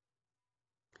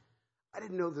 I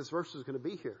didn't know this verse was going to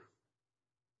be here.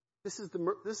 This is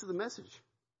the message.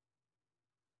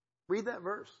 Read that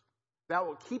verse. Thou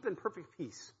wilt keep in perfect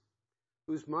peace,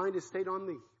 whose mind is stayed on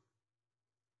thee.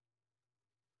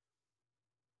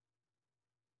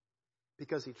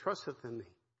 Because he trusteth in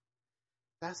thee.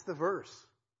 That's the verse.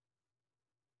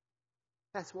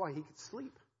 That's why he could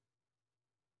sleep.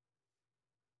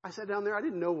 I sat down there. I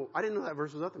didn't know that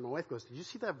verse was up there. My wife goes, "Did you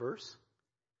see that verse?"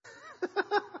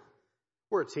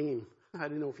 We're a team. I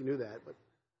didn't know if you knew that, but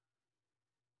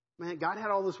man, God had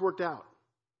all this worked out.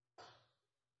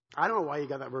 I don't know why you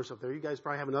got that verse up there. You guys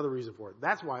probably have another reason for it.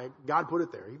 That's why God put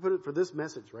it there. He put it for this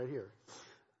message right here.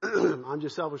 I'm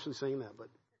just selfishly saying that, but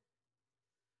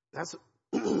that's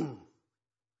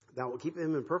thou wilt keep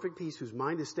him in perfect peace, whose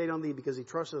mind is stayed on thee, because he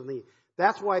trusted in thee.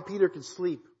 That's why Peter could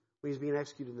sleep when he's being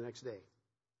executed the next day.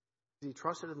 He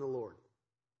trusted in the Lord.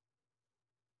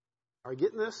 Are you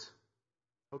getting this?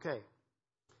 Okay.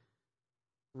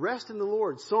 Rest in the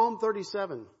Lord. Psalm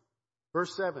 37,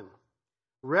 verse 7.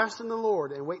 Rest in the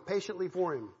Lord and wait patiently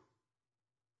for him.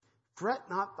 Fret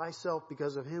not thyself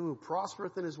because of him who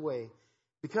prospereth in his way,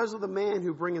 because of the man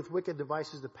who bringeth wicked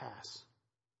devices to pass.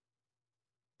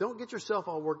 Don't get yourself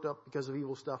all worked up because of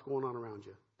evil stuff going on around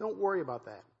you. Don't worry about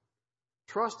that.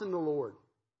 Trust in the Lord.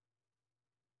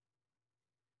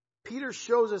 Peter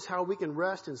shows us how we can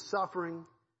rest in suffering,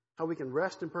 how we can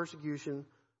rest in persecution,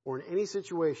 or in any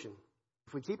situation.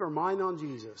 If we keep our mind on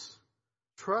Jesus,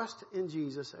 trust in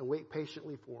Jesus, and wait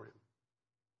patiently for him.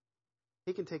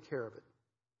 He can take care of it.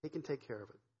 He can take care of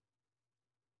it.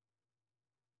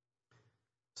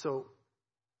 So,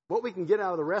 what we can get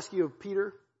out of the rescue of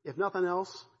Peter, if nothing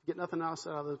else, get nothing else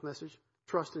out of this message,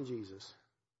 trust in Jesus.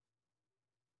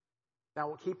 That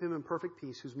will keep him in perfect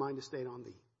peace whose mind is stayed on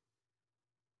thee.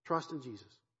 Trust in Jesus.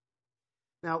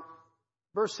 Now,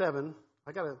 verse 7,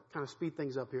 I got to kind of speed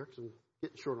things up here because I'm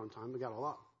getting short on time. We got a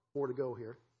lot more to go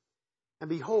here. And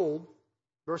behold,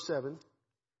 verse 7,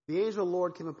 the angel of the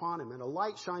Lord came upon him, and a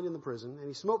light shined in the prison, and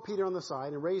he smote Peter on the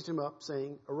side and raised him up,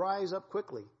 saying, Arise up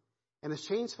quickly. And his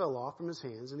chains fell off from his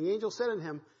hands. And the angel said unto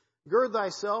him, Gird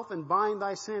thyself and bind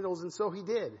thy sandals. And so he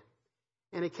did.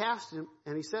 And he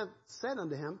said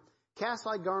unto him, Cast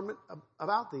thy garment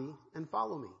about thee and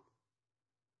follow me.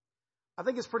 I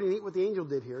think it's pretty neat what the angel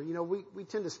did here. You know, we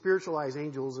tend to spiritualize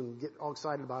angels and get all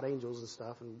excited about angels and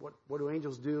stuff. And what do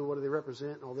angels do? What do they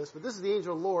represent and all this? But this is the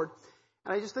angel of the Lord.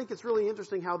 And I just think it's really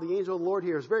interesting how the angel of the Lord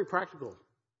here is very practical.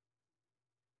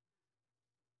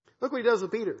 Look what he does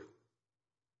with Peter.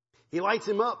 He lights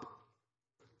him up.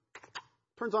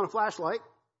 Turns on a flashlight.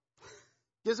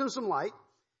 Gives him some light.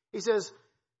 He says,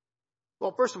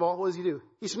 well, first of all, what does he do?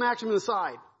 He smacks him in the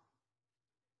side.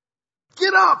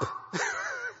 Get up!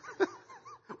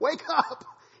 Wake up!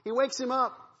 He wakes him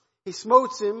up. He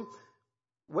smotes him,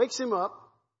 wakes him up,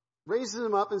 raises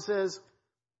him up and says,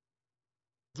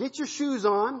 get your shoes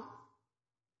on.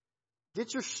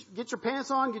 Get your pants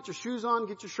on, get your shoes on,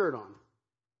 get your shirt on.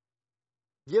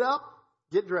 Get up,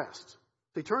 get dressed.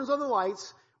 So he turns on the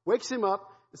lights, wakes him up,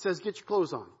 and says, get your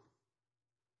clothes on.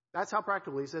 That's how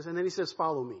practical he says. And then he says,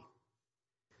 follow me.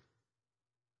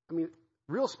 I mean,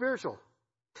 real spiritual.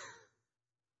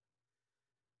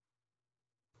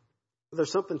 But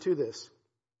there's something to this.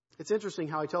 It's interesting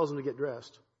how he tells him to get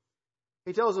dressed.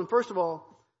 He tells him, first of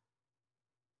all,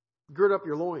 gird up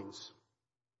your loins.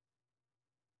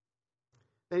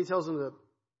 Then he tells him to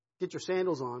get your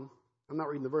sandals on. I'm not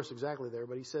reading the verse exactly there,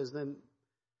 but he says then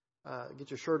get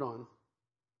your shirt on.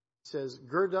 He says,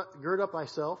 gird up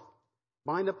thyself,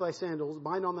 bind on thy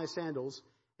sandals,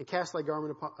 and cast thy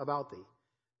garment about thee.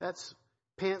 That's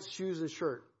pants, shoes, and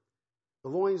shirt. The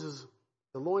loins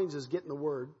is getting the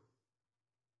word.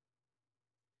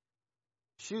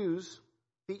 Shoes,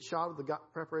 feet shod with the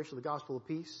preparation of the gospel of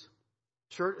peace.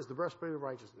 Shirt is the breastplate of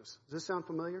righteousness. Does this sound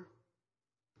familiar?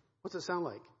 What's it sound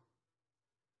like?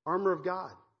 Armor of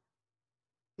God.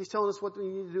 He's telling us what we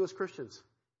need to do as Christians.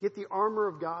 Get the armor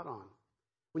of God on.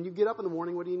 When you get up in the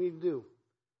morning, what do you need to do?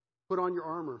 Put on your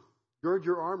armor. Gird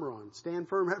your armor on. Stand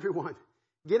firm, everyone.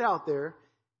 Get out there.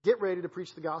 Get ready to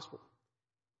preach the gospel.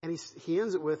 And he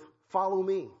ends it with, follow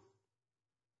me.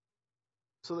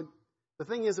 So the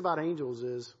thing is about angels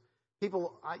is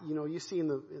people, you see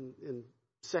in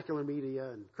secular media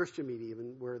and Christian media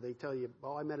even where they tell you,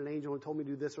 oh, I met an angel and told me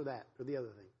to do this or that or the other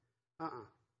thing.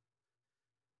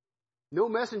 No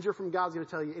messenger from God is going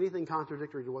to tell you anything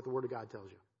contradictory to what the Word of God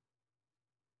tells you.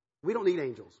 We don't need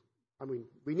angels. I mean,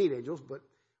 we need angels, but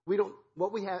we don't,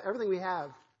 everything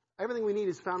we need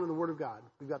is found in the Word of God.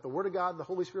 We've got the Word of God, the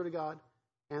Holy Spirit of God,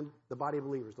 and the body of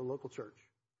believers, the local church.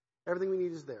 Everything we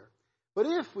need is there. But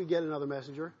if we get another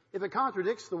messenger, if it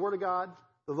contradicts the Word of God,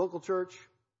 the local church,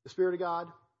 the Spirit of God,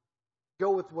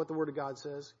 go with what the Word of God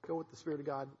says. Go with the Spirit of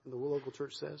God and the local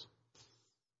church says.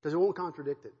 Because it won't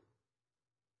contradict it.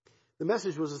 The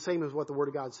message was the same as what the Word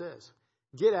of God says.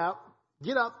 Get up,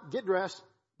 get dressed,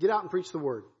 get out and preach the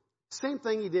Word. Same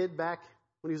thing he did back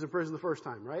when he was in prison the first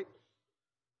time, right?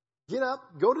 Get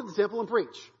up, go to the temple and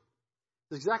preach.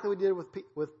 That's exactly what he did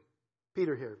with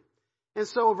Peter here. And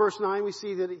so in verse 9 we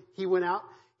see that he went out,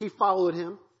 he followed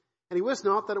him, and he wist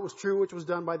not that it was true which was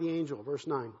done by the angel, verse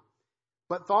 9,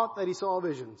 but thought that he saw a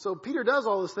vision. So Peter does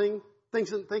all this thing,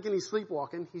 thinking he's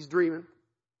sleepwalking, he's dreaming.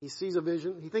 He sees a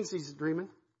vision, he thinks he's dreaming.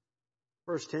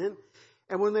 Verse 10,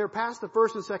 and when they were past the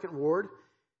first and second ward,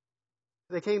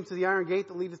 they came to the iron gate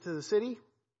that leadeth to the city,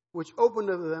 which opened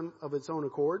unto them of its own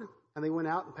accord, and they went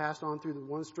out and passed on through the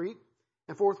one street,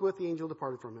 and forthwith the angel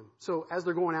departed from him. So as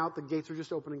they're going out, the gates are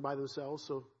just opening by themselves.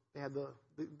 So they had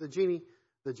the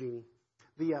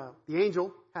The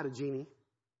angel had a genie.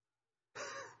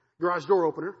 Garage door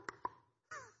opener.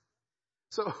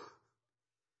 So,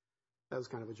 that was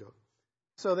kind of a joke.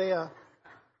 So they,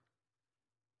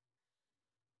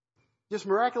 just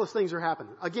miraculous things are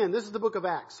happening. Again, this is the book of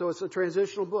Acts, so it's a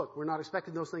transitional book. We're not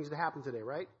expecting those things to happen today,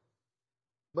 right?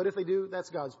 But if they do, that's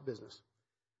God's business.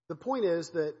 The point is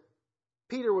that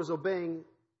Peter was obeying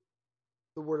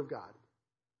the Word of God.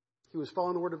 He was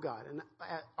following the Word of God. And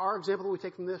our example that we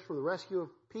take from this, from the rescue of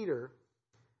Peter,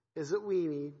 is that we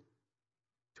need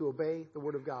to obey the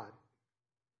Word of God.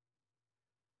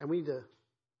 And we need to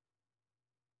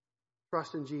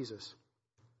trust in Jesus.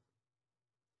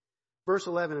 Verse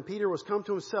 11, and Peter was come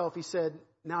to himself. He said,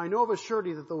 now I know of a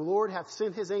surety that the Lord hath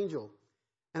sent his angel,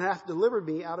 and hath delivered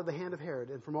me out of the hand of Herod,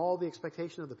 and from all the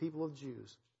expectation of the people of the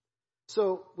Jews.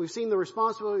 So we've seen the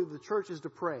responsibility of the church is to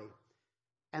pray.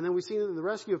 And then we've seen in the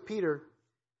rescue of Peter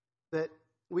that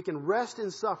we can rest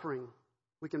in suffering.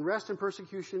 We can rest in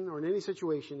persecution or in any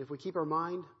situation if we keep our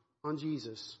mind on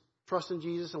Jesus, trust in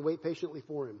Jesus, and wait patiently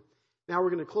for him. Now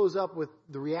we're going to close up with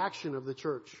the reaction of the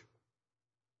church.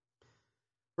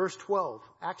 Verse 12,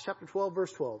 Acts chapter 12,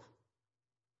 verse 12.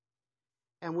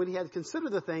 And when he had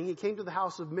considered the thing, he came to the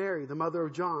house of Mary, the mother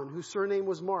of John, whose surname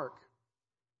was Mark,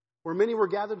 where many were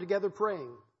gathered together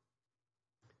praying.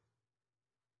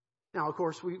 Now, of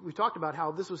course, we talked about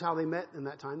how this was how they met in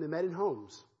that time. They met in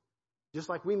homes, just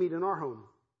like we meet in our home.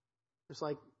 Just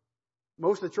like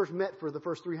most of the church met for the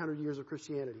first 300 years of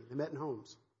Christianity. They met in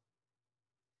homes.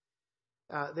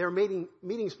 They were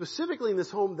meeting specifically in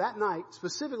this home that night,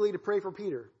 specifically to pray for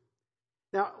Peter.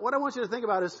 Now, what I want you to think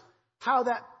about is how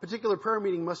that particular prayer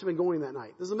meeting must have been going that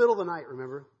night. This is the middle of the night,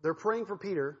 remember? They're praying for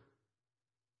Peter.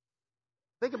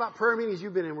 Think about prayer meetings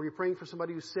you've been in where you're praying for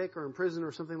somebody who's sick or in prison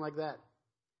or something like that.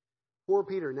 Poor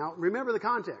Peter. Now, remember the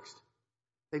context.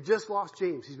 They've just lost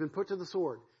James. He's been put to the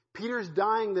sword. Peter's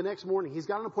dying the next morning. He's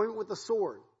got an appointment with the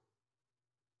sword.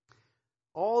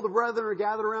 All the brethren are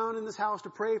gathered around in this house to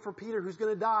pray for Peter, who's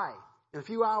going to die in a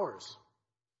few hours.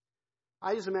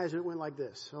 I just imagine it went like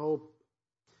this. Oh,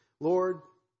 Lord,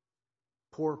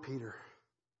 poor Peter.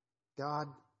 God,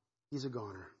 he's a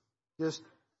goner. Just,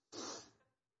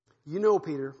 you know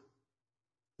Peter.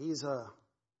 He's going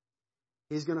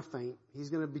to faint. He's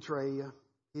going to betray you.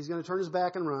 He's going to turn his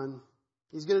back and run.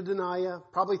 He's going to deny you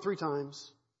probably 3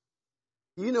 times.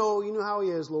 You know how he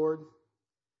is, Lord.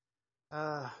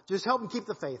 Just help him keep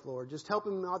the faith, Lord. Just help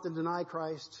him not to deny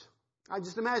Christ. I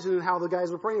just imagine how the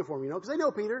guys were praying for him, because they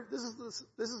know Peter. This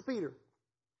is Peter.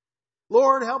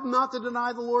 Lord, help him not to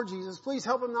deny the Lord Jesus. Please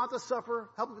help him not to suffer.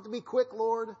 Help him to be quick,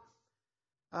 Lord.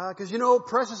 Because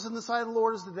precious in the sight of the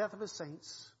Lord is the death of his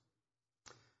saints.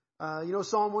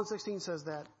 Psalm 116 says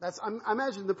that. I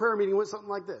imagine the prayer meeting went something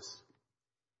like this.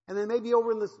 And then maybe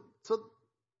over in this, so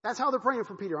that's how they're praying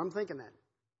for Peter. I'm thinking that.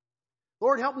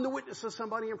 Lord, help him to witness to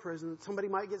somebody in prison. Somebody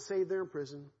might get saved there in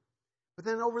prison. But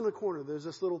then over in the corner, there's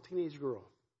this little teenage girl.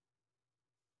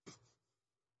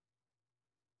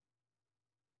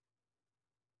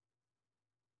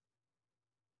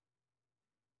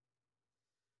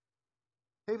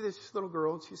 Maybe there's this little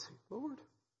girl and she's saying, Lord,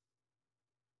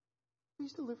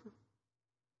 please deliver him.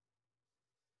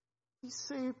 Please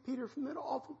save Peter from that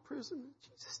awful prison in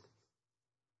Jesus' name.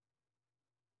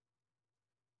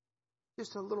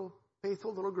 Just a little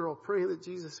faithful little girl praying that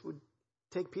Jesus would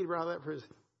take Peter out of that prison.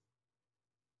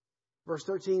 Verse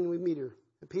 13, we meet her.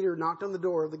 And Peter knocked on the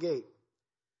door of the gate.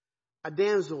 A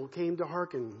damsel came to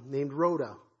hearken named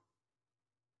Rhoda.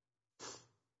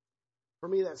 For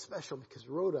me, that's special because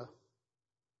Rhoda,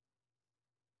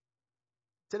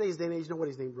 today's day and age,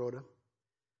 nobody's named Rhoda.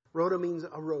 Rhoda means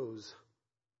a rose.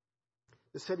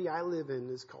 The city I live in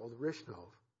is called Rishnov,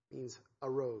 means a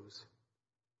rose.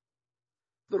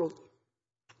 Little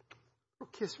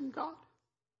kiss from God.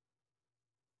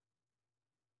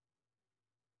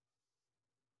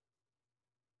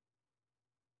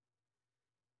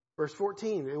 Verse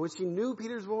 14, and when she knew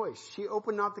Peter's voice, she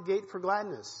opened not the gate for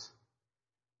gladness,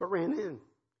 but ran in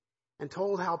and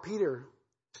told how Peter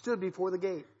stood before the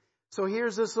gate. So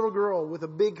here's this little girl with a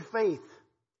big faith.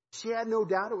 She had no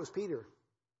doubt it was Peter.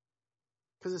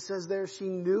 Because it says there, she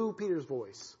knew Peter's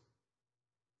voice.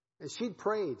 And she'd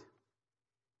prayed.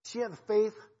 She had the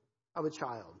faith of a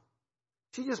child.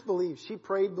 She just believed. She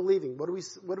prayed believing. What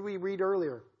do we read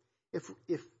earlier?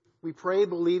 If we pray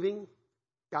believing,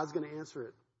 God's going to answer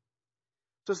it.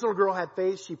 So this little girl had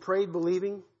faith. She prayed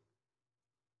believing.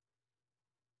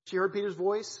 She heard Peter's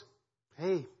voice.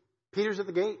 Hey, Peter's at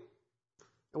the gate.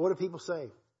 And what do people say?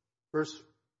 Verse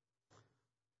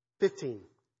 15.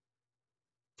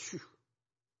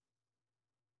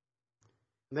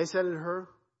 And they said unto her,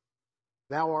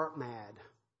 Thou art mad.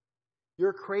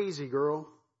 You're crazy, girl.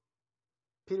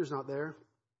 Peter's not there.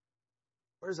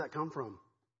 Where does that come from?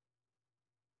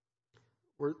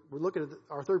 We're looking at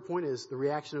our third point is the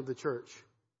reaction of the church.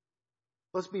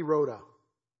 Let's be Rhoda.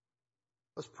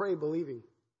 Let's pray believing.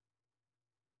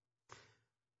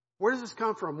 Where does this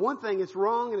come from? One thing, it's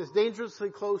wrong and it's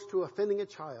dangerously close to offending a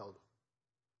child.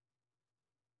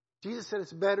 Jesus said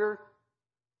it's better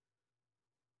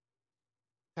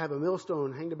to have a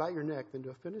millstone hanged about your neck than to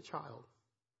offend a child.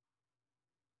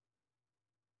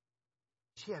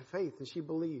 She had faith and she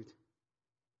believed.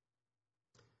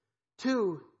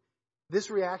 2, this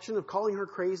reaction of calling her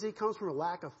crazy comes from a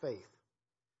lack of faith.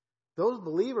 Those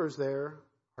believers there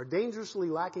are dangerously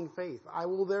lacking faith. I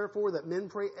will therefore that men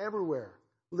pray everywhere,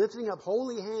 lifting up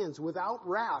holy hands without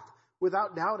wrath,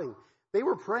 without doubting. They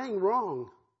were praying wrong,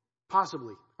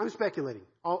 possibly. I'm speculating.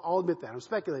 I'll admit that. I'm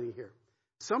speculating here.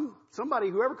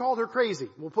 Somebody, whoever called her crazy,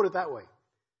 we'll put it that way,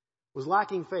 was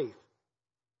lacking faith.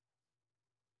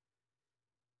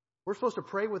 We're supposed to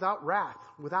pray without wrath,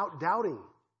 without doubting.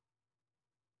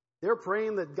 They're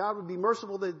praying that God would be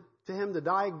merciful to him to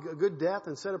die a good death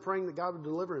instead of praying that God would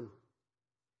deliver him.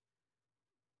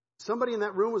 Somebody in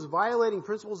that room was violating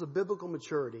principles of biblical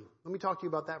maturity. Let me talk to you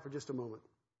about that for just a moment.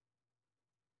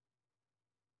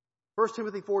 1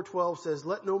 Timothy 4:12 says,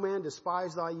 let no man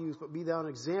despise thy youth, but be thou an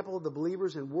example of the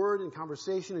believers in word and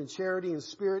conversation and charity and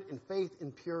spirit and faith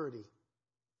and purity.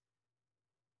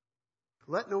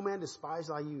 Let no man despise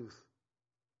thy youth.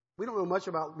 We don't know much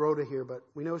about Rhoda here, but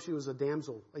we know she was a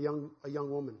damsel, a young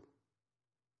woman,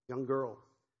 young girl.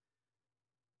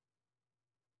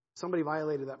 Somebody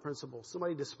violated that principle.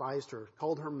 Somebody despised her,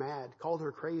 called her mad, called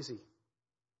her crazy.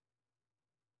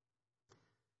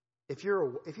 If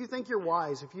you think you're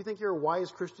wise, if you think you're a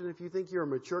wise Christian, if you think you're a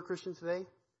mature Christian today,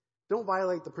 don't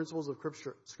violate the principles of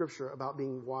Scripture about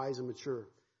being wise and mature.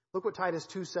 Look what Titus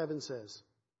 2:7 says.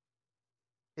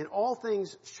 In all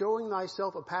things, showing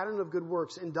thyself a pattern of good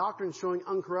works, in doctrine showing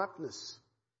uncorruptness,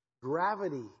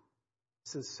 gravity,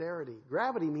 sincerity.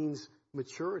 Gravity means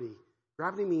maturity.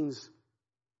 Gravity means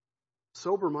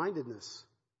sober-mindedness.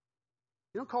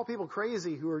 You don't call people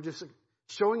crazy who are just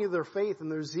showing you their faith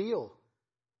and their zeal.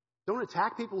 Don't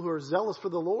attack people who are zealous for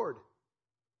the Lord.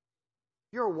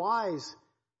 If you're wise,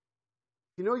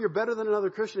 you know you're better than another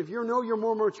Christian. If you know you're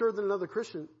more mature than another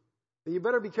Christian, then you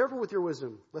better be careful with your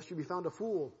wisdom, lest you be found a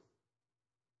fool.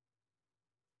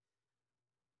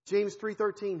 James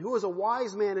 3:13, who is a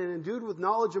wise man and endued with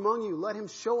knowledge among you, let him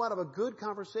show out of a good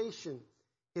conversation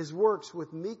his works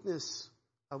with meekness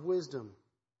of wisdom.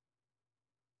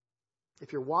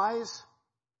 If you're wise,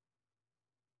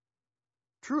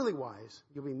 truly wise,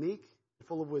 you'll be meek and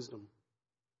full of wisdom.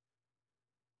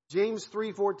 James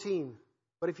 3:14,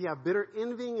 but if you have bitter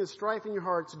envying and strife in your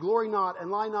hearts, glory not and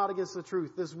lie not against the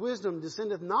truth. This wisdom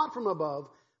descendeth not from above,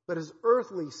 but is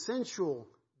earthly, sensual,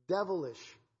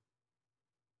 devilish.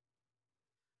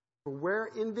 For where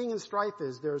envying and strife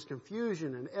is, there is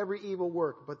confusion and every evil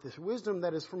work. But this wisdom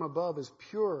that is from above is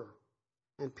pure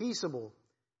and peaceable,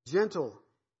 gentle,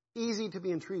 easy to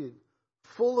be entreated,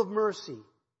 full of mercy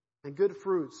and good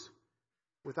fruits,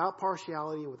 without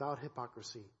partiality and without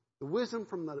hypocrisy. The wisdom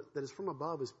that is from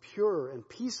above is pure and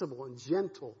peaceable and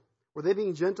gentle. Were they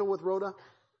being gentle with Rhoda?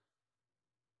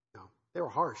 No, they were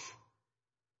harsh.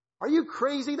 Are you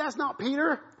crazy? That's not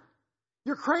Peter.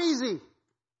 You're crazy.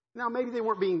 Now, maybe they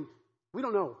weren't being, we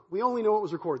don't know. We only know it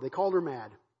was recorded. They called her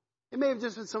mad. It may have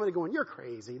just been somebody going, you're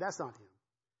crazy. That's not him.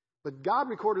 But God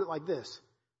recorded it like this.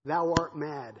 Thou art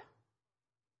mad.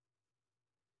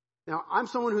 Now, I'm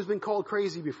someone who's been called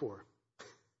crazy before.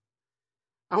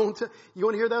 You want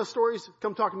to hear those stories?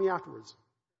 Come talk to me afterwards.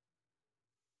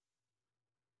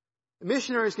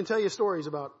 Missionaries can tell you stories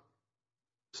about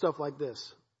stuff like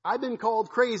this. I've been called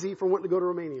crazy for wanting to go to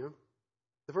Romania.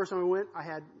 The first time I went,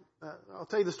 I'll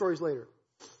tell you the stories later.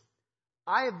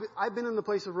 I've been in the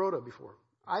place of Rhoda before.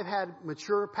 I've had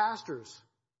mature pastors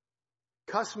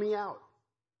cuss me out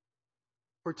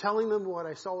for telling them what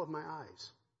I saw with my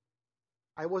eyes.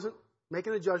 I wasn't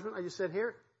making a judgment. I just said,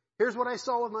 here's what I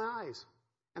saw with my eyes.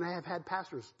 And I have had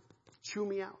pastors chew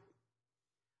me out.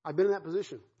 I've been in that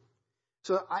position.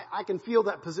 So I can feel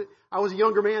that position. I was a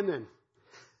younger man then.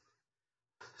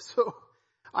 So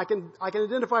I can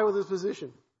identify with this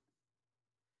position.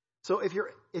 So if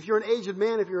you're an aged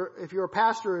man, if you're a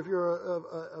pastor, if you're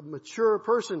a mature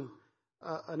person,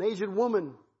 an aged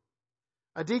woman,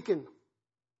 a deacon,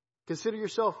 consider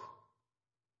yourself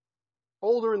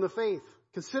older in the faith.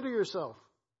 Consider yourself.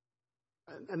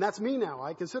 And that's me now.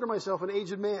 I consider myself an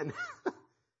aged man.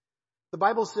 The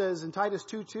Bible says in Titus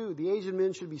 2:2, the aged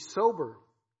men should be sober,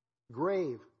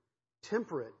 grave,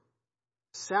 temperate,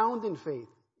 sound in faith,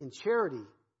 in charity,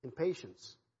 in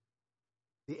patience.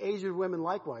 The aged women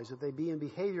likewise, that they be in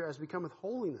behavior as becometh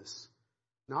holiness,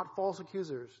 not false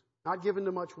accusers, not given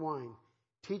to much wine,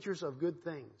 teachers of good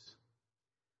things.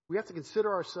 We have to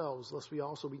consider ourselves, lest we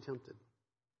also be tempted.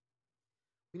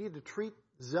 We need to treat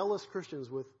zealous Christians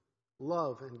with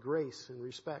love and grace and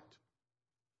respect.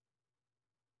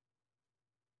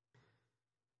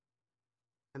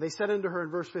 And they said unto her in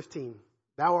verse 15,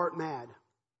 Thou art mad.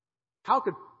 How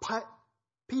could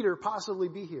Peter possibly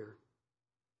be here?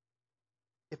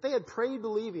 If they had prayed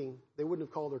believing, they wouldn't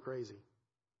have called her crazy.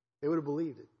 They would have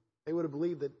believed it. They would have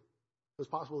believed that it was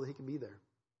possible that he could be there.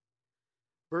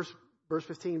 Verse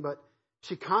 15, but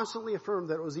she constantly affirmed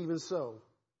that it was even so.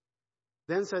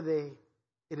 Then said they,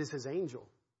 It is his angel.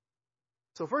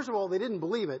 So first of all, they didn't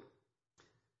believe it.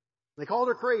 They called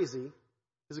her crazy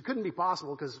because it couldn't be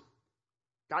possible because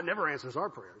God never answers our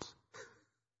prayers.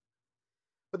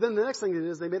 But then the next thing it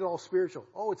is, they made it all spiritual.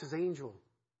 Oh, it's his angel.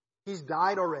 He's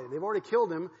died already. They've already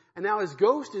killed him. And now his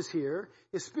ghost is here.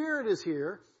 His spirit is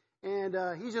here. And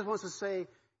he just wants to say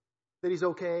that he's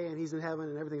okay and he's in heaven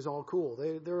and everything's all cool.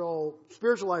 They're all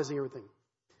spiritualizing everything.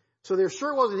 So they're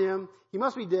sure it wasn't him. He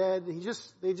must be dead. They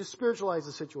just spiritualized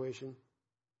the situation.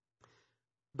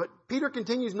 But Peter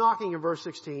continues knocking in verse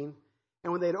 16.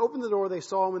 And when they had opened the door, they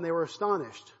saw him and they were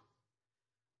astonished.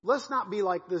 Let's not be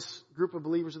like this group of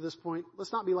believers at this point.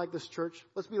 Let's not be like this church.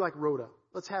 Let's be like Rhoda.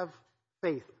 Let's have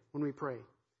faith when we pray.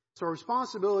 So our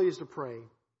responsibility is to pray.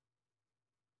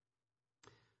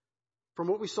 From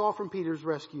what we saw from Peter's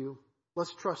rescue,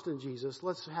 let's trust in Jesus.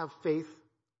 Let's have faith.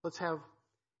 Let's have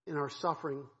in our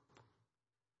suffering.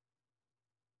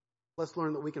 Let's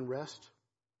learn that we can rest.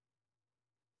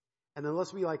 And then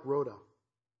let's be like Rhoda.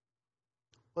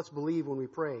 Let's believe when we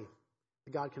pray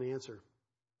that God can answer.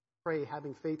 Pray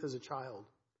having faith as a child.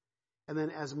 And then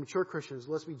as mature Christians,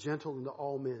 let's be gentle unto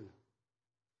all men.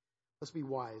 Let's be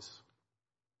wise.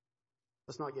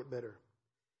 Let's not get bitter.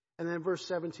 And then verse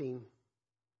 17,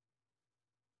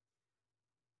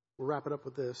 we'll wrap it up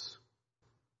with this.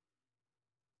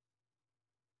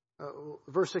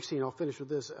 Verse 16, I'll finish with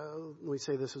this. Let me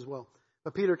say this as well.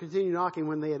 But Peter continued knocking.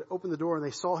 When they had opened the door and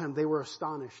they saw him, they were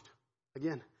astonished.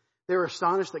 Again, they were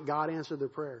astonished that God answered their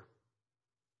prayer.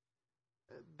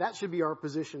 That should be our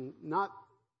position.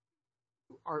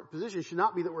 Our position should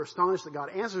not be that we're astonished that God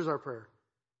answers our prayer.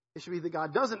 It should be that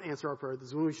God doesn't answer our prayer. This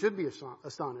is when we should be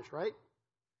astonished, right?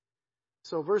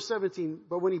 So verse 17,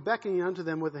 but when he beckoned unto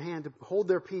them with a hand to hold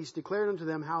their peace, declared unto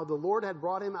them how the Lord had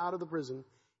brought him out of the prison.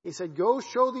 He said, Go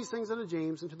show these things unto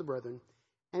James and to the brethren.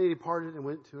 And he departed and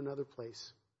went to another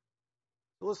place.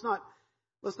 So let's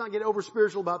not get over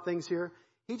spiritual about things here.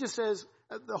 He just says,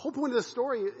 the whole point of the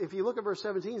story, if you look at verse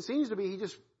 17, seems to be he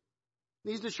just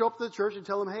needs to show up to the church and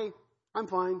tell them, hey, I'm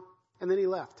fine. And then he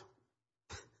left.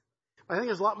 I think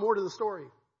there's a lot more to the story.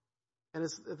 And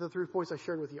it's the 3 points I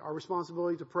shared with you. Our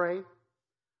responsibility to pray,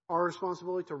 our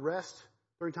responsibility to rest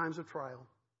during times of trial,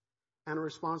 and a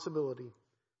responsibility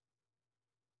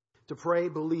to pray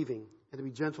believing and to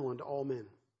be gentle unto all men.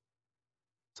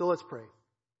 So let's pray.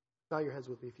 Bow your heads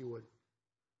with me if you would.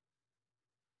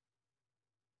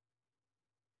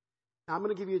 Now, I'm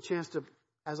going to give you a chance to,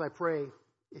 as I pray,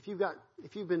 if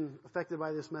you've been affected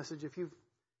by this message, if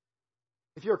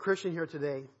you're a Christian here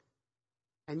today,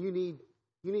 and you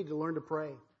need to learn to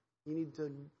pray, you need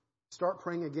to start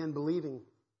praying again, believing.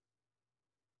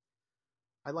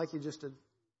 I'd like you just to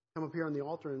come up here on the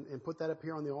altar and put that up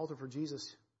here on the altar for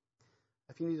Jesus.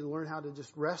 If you need to learn how to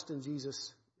just rest in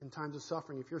Jesus in times of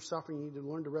suffering, if you're suffering, you need to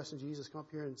learn to rest in Jesus. Come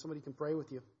up here and somebody can pray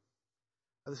with you.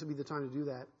 This would be the time to do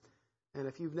that. And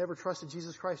if you've never trusted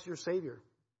Jesus Christ as your Savior,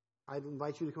 I'd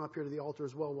invite you to come up here to the altar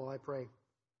as well while I pray.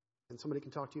 And somebody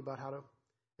can talk to you about how to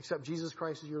accept Jesus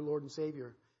Christ as your Lord and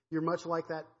Savior. You're much like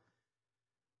that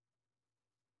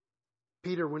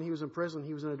Peter when he was in prison.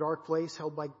 He was in a dark place,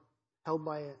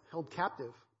 held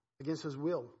captive against his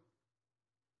will.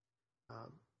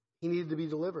 He needed to be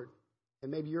delivered.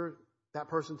 And maybe you're that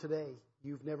person today.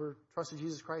 You've never trusted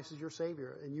Jesus Christ as your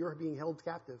Savior, and you're being held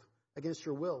captive against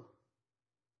your will.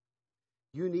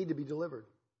 You need to be delivered.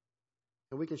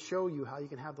 And we can show you how you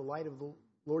can have the light of the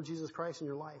Lord Jesus Christ in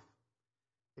your life.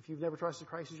 If you've never trusted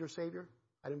Christ as your Savior,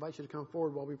 I'd invite you to come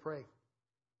forward while we pray.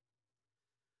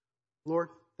 Lord,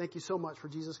 thank you so much for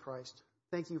Jesus Christ.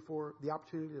 Thank you for the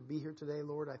opportunity to be here today,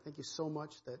 Lord. I thank you so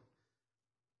much that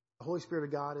the Holy Spirit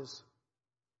of God has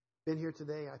been here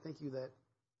today. I thank you that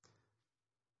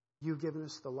you've given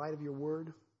us the light of your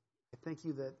word. I thank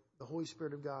you that the Holy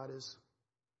Spirit of God has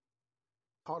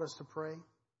taught us to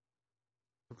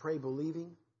pray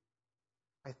believing.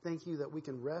 I thank you that we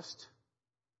can rest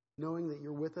knowing that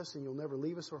you're with us and you'll never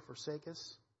leave us or forsake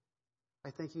us.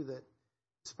 I thank you that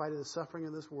In spite of the suffering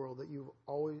of this world, that you'll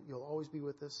always be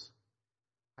with us.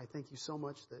 I thank you so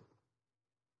much that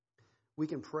we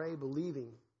can pray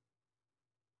believing.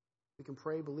 We can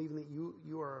pray believing that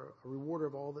you are a rewarder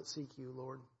of all that seek you,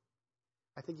 Lord.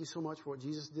 I thank you so much for what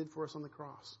Jesus did for us on the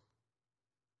cross.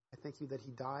 I thank you that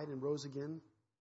he died and rose again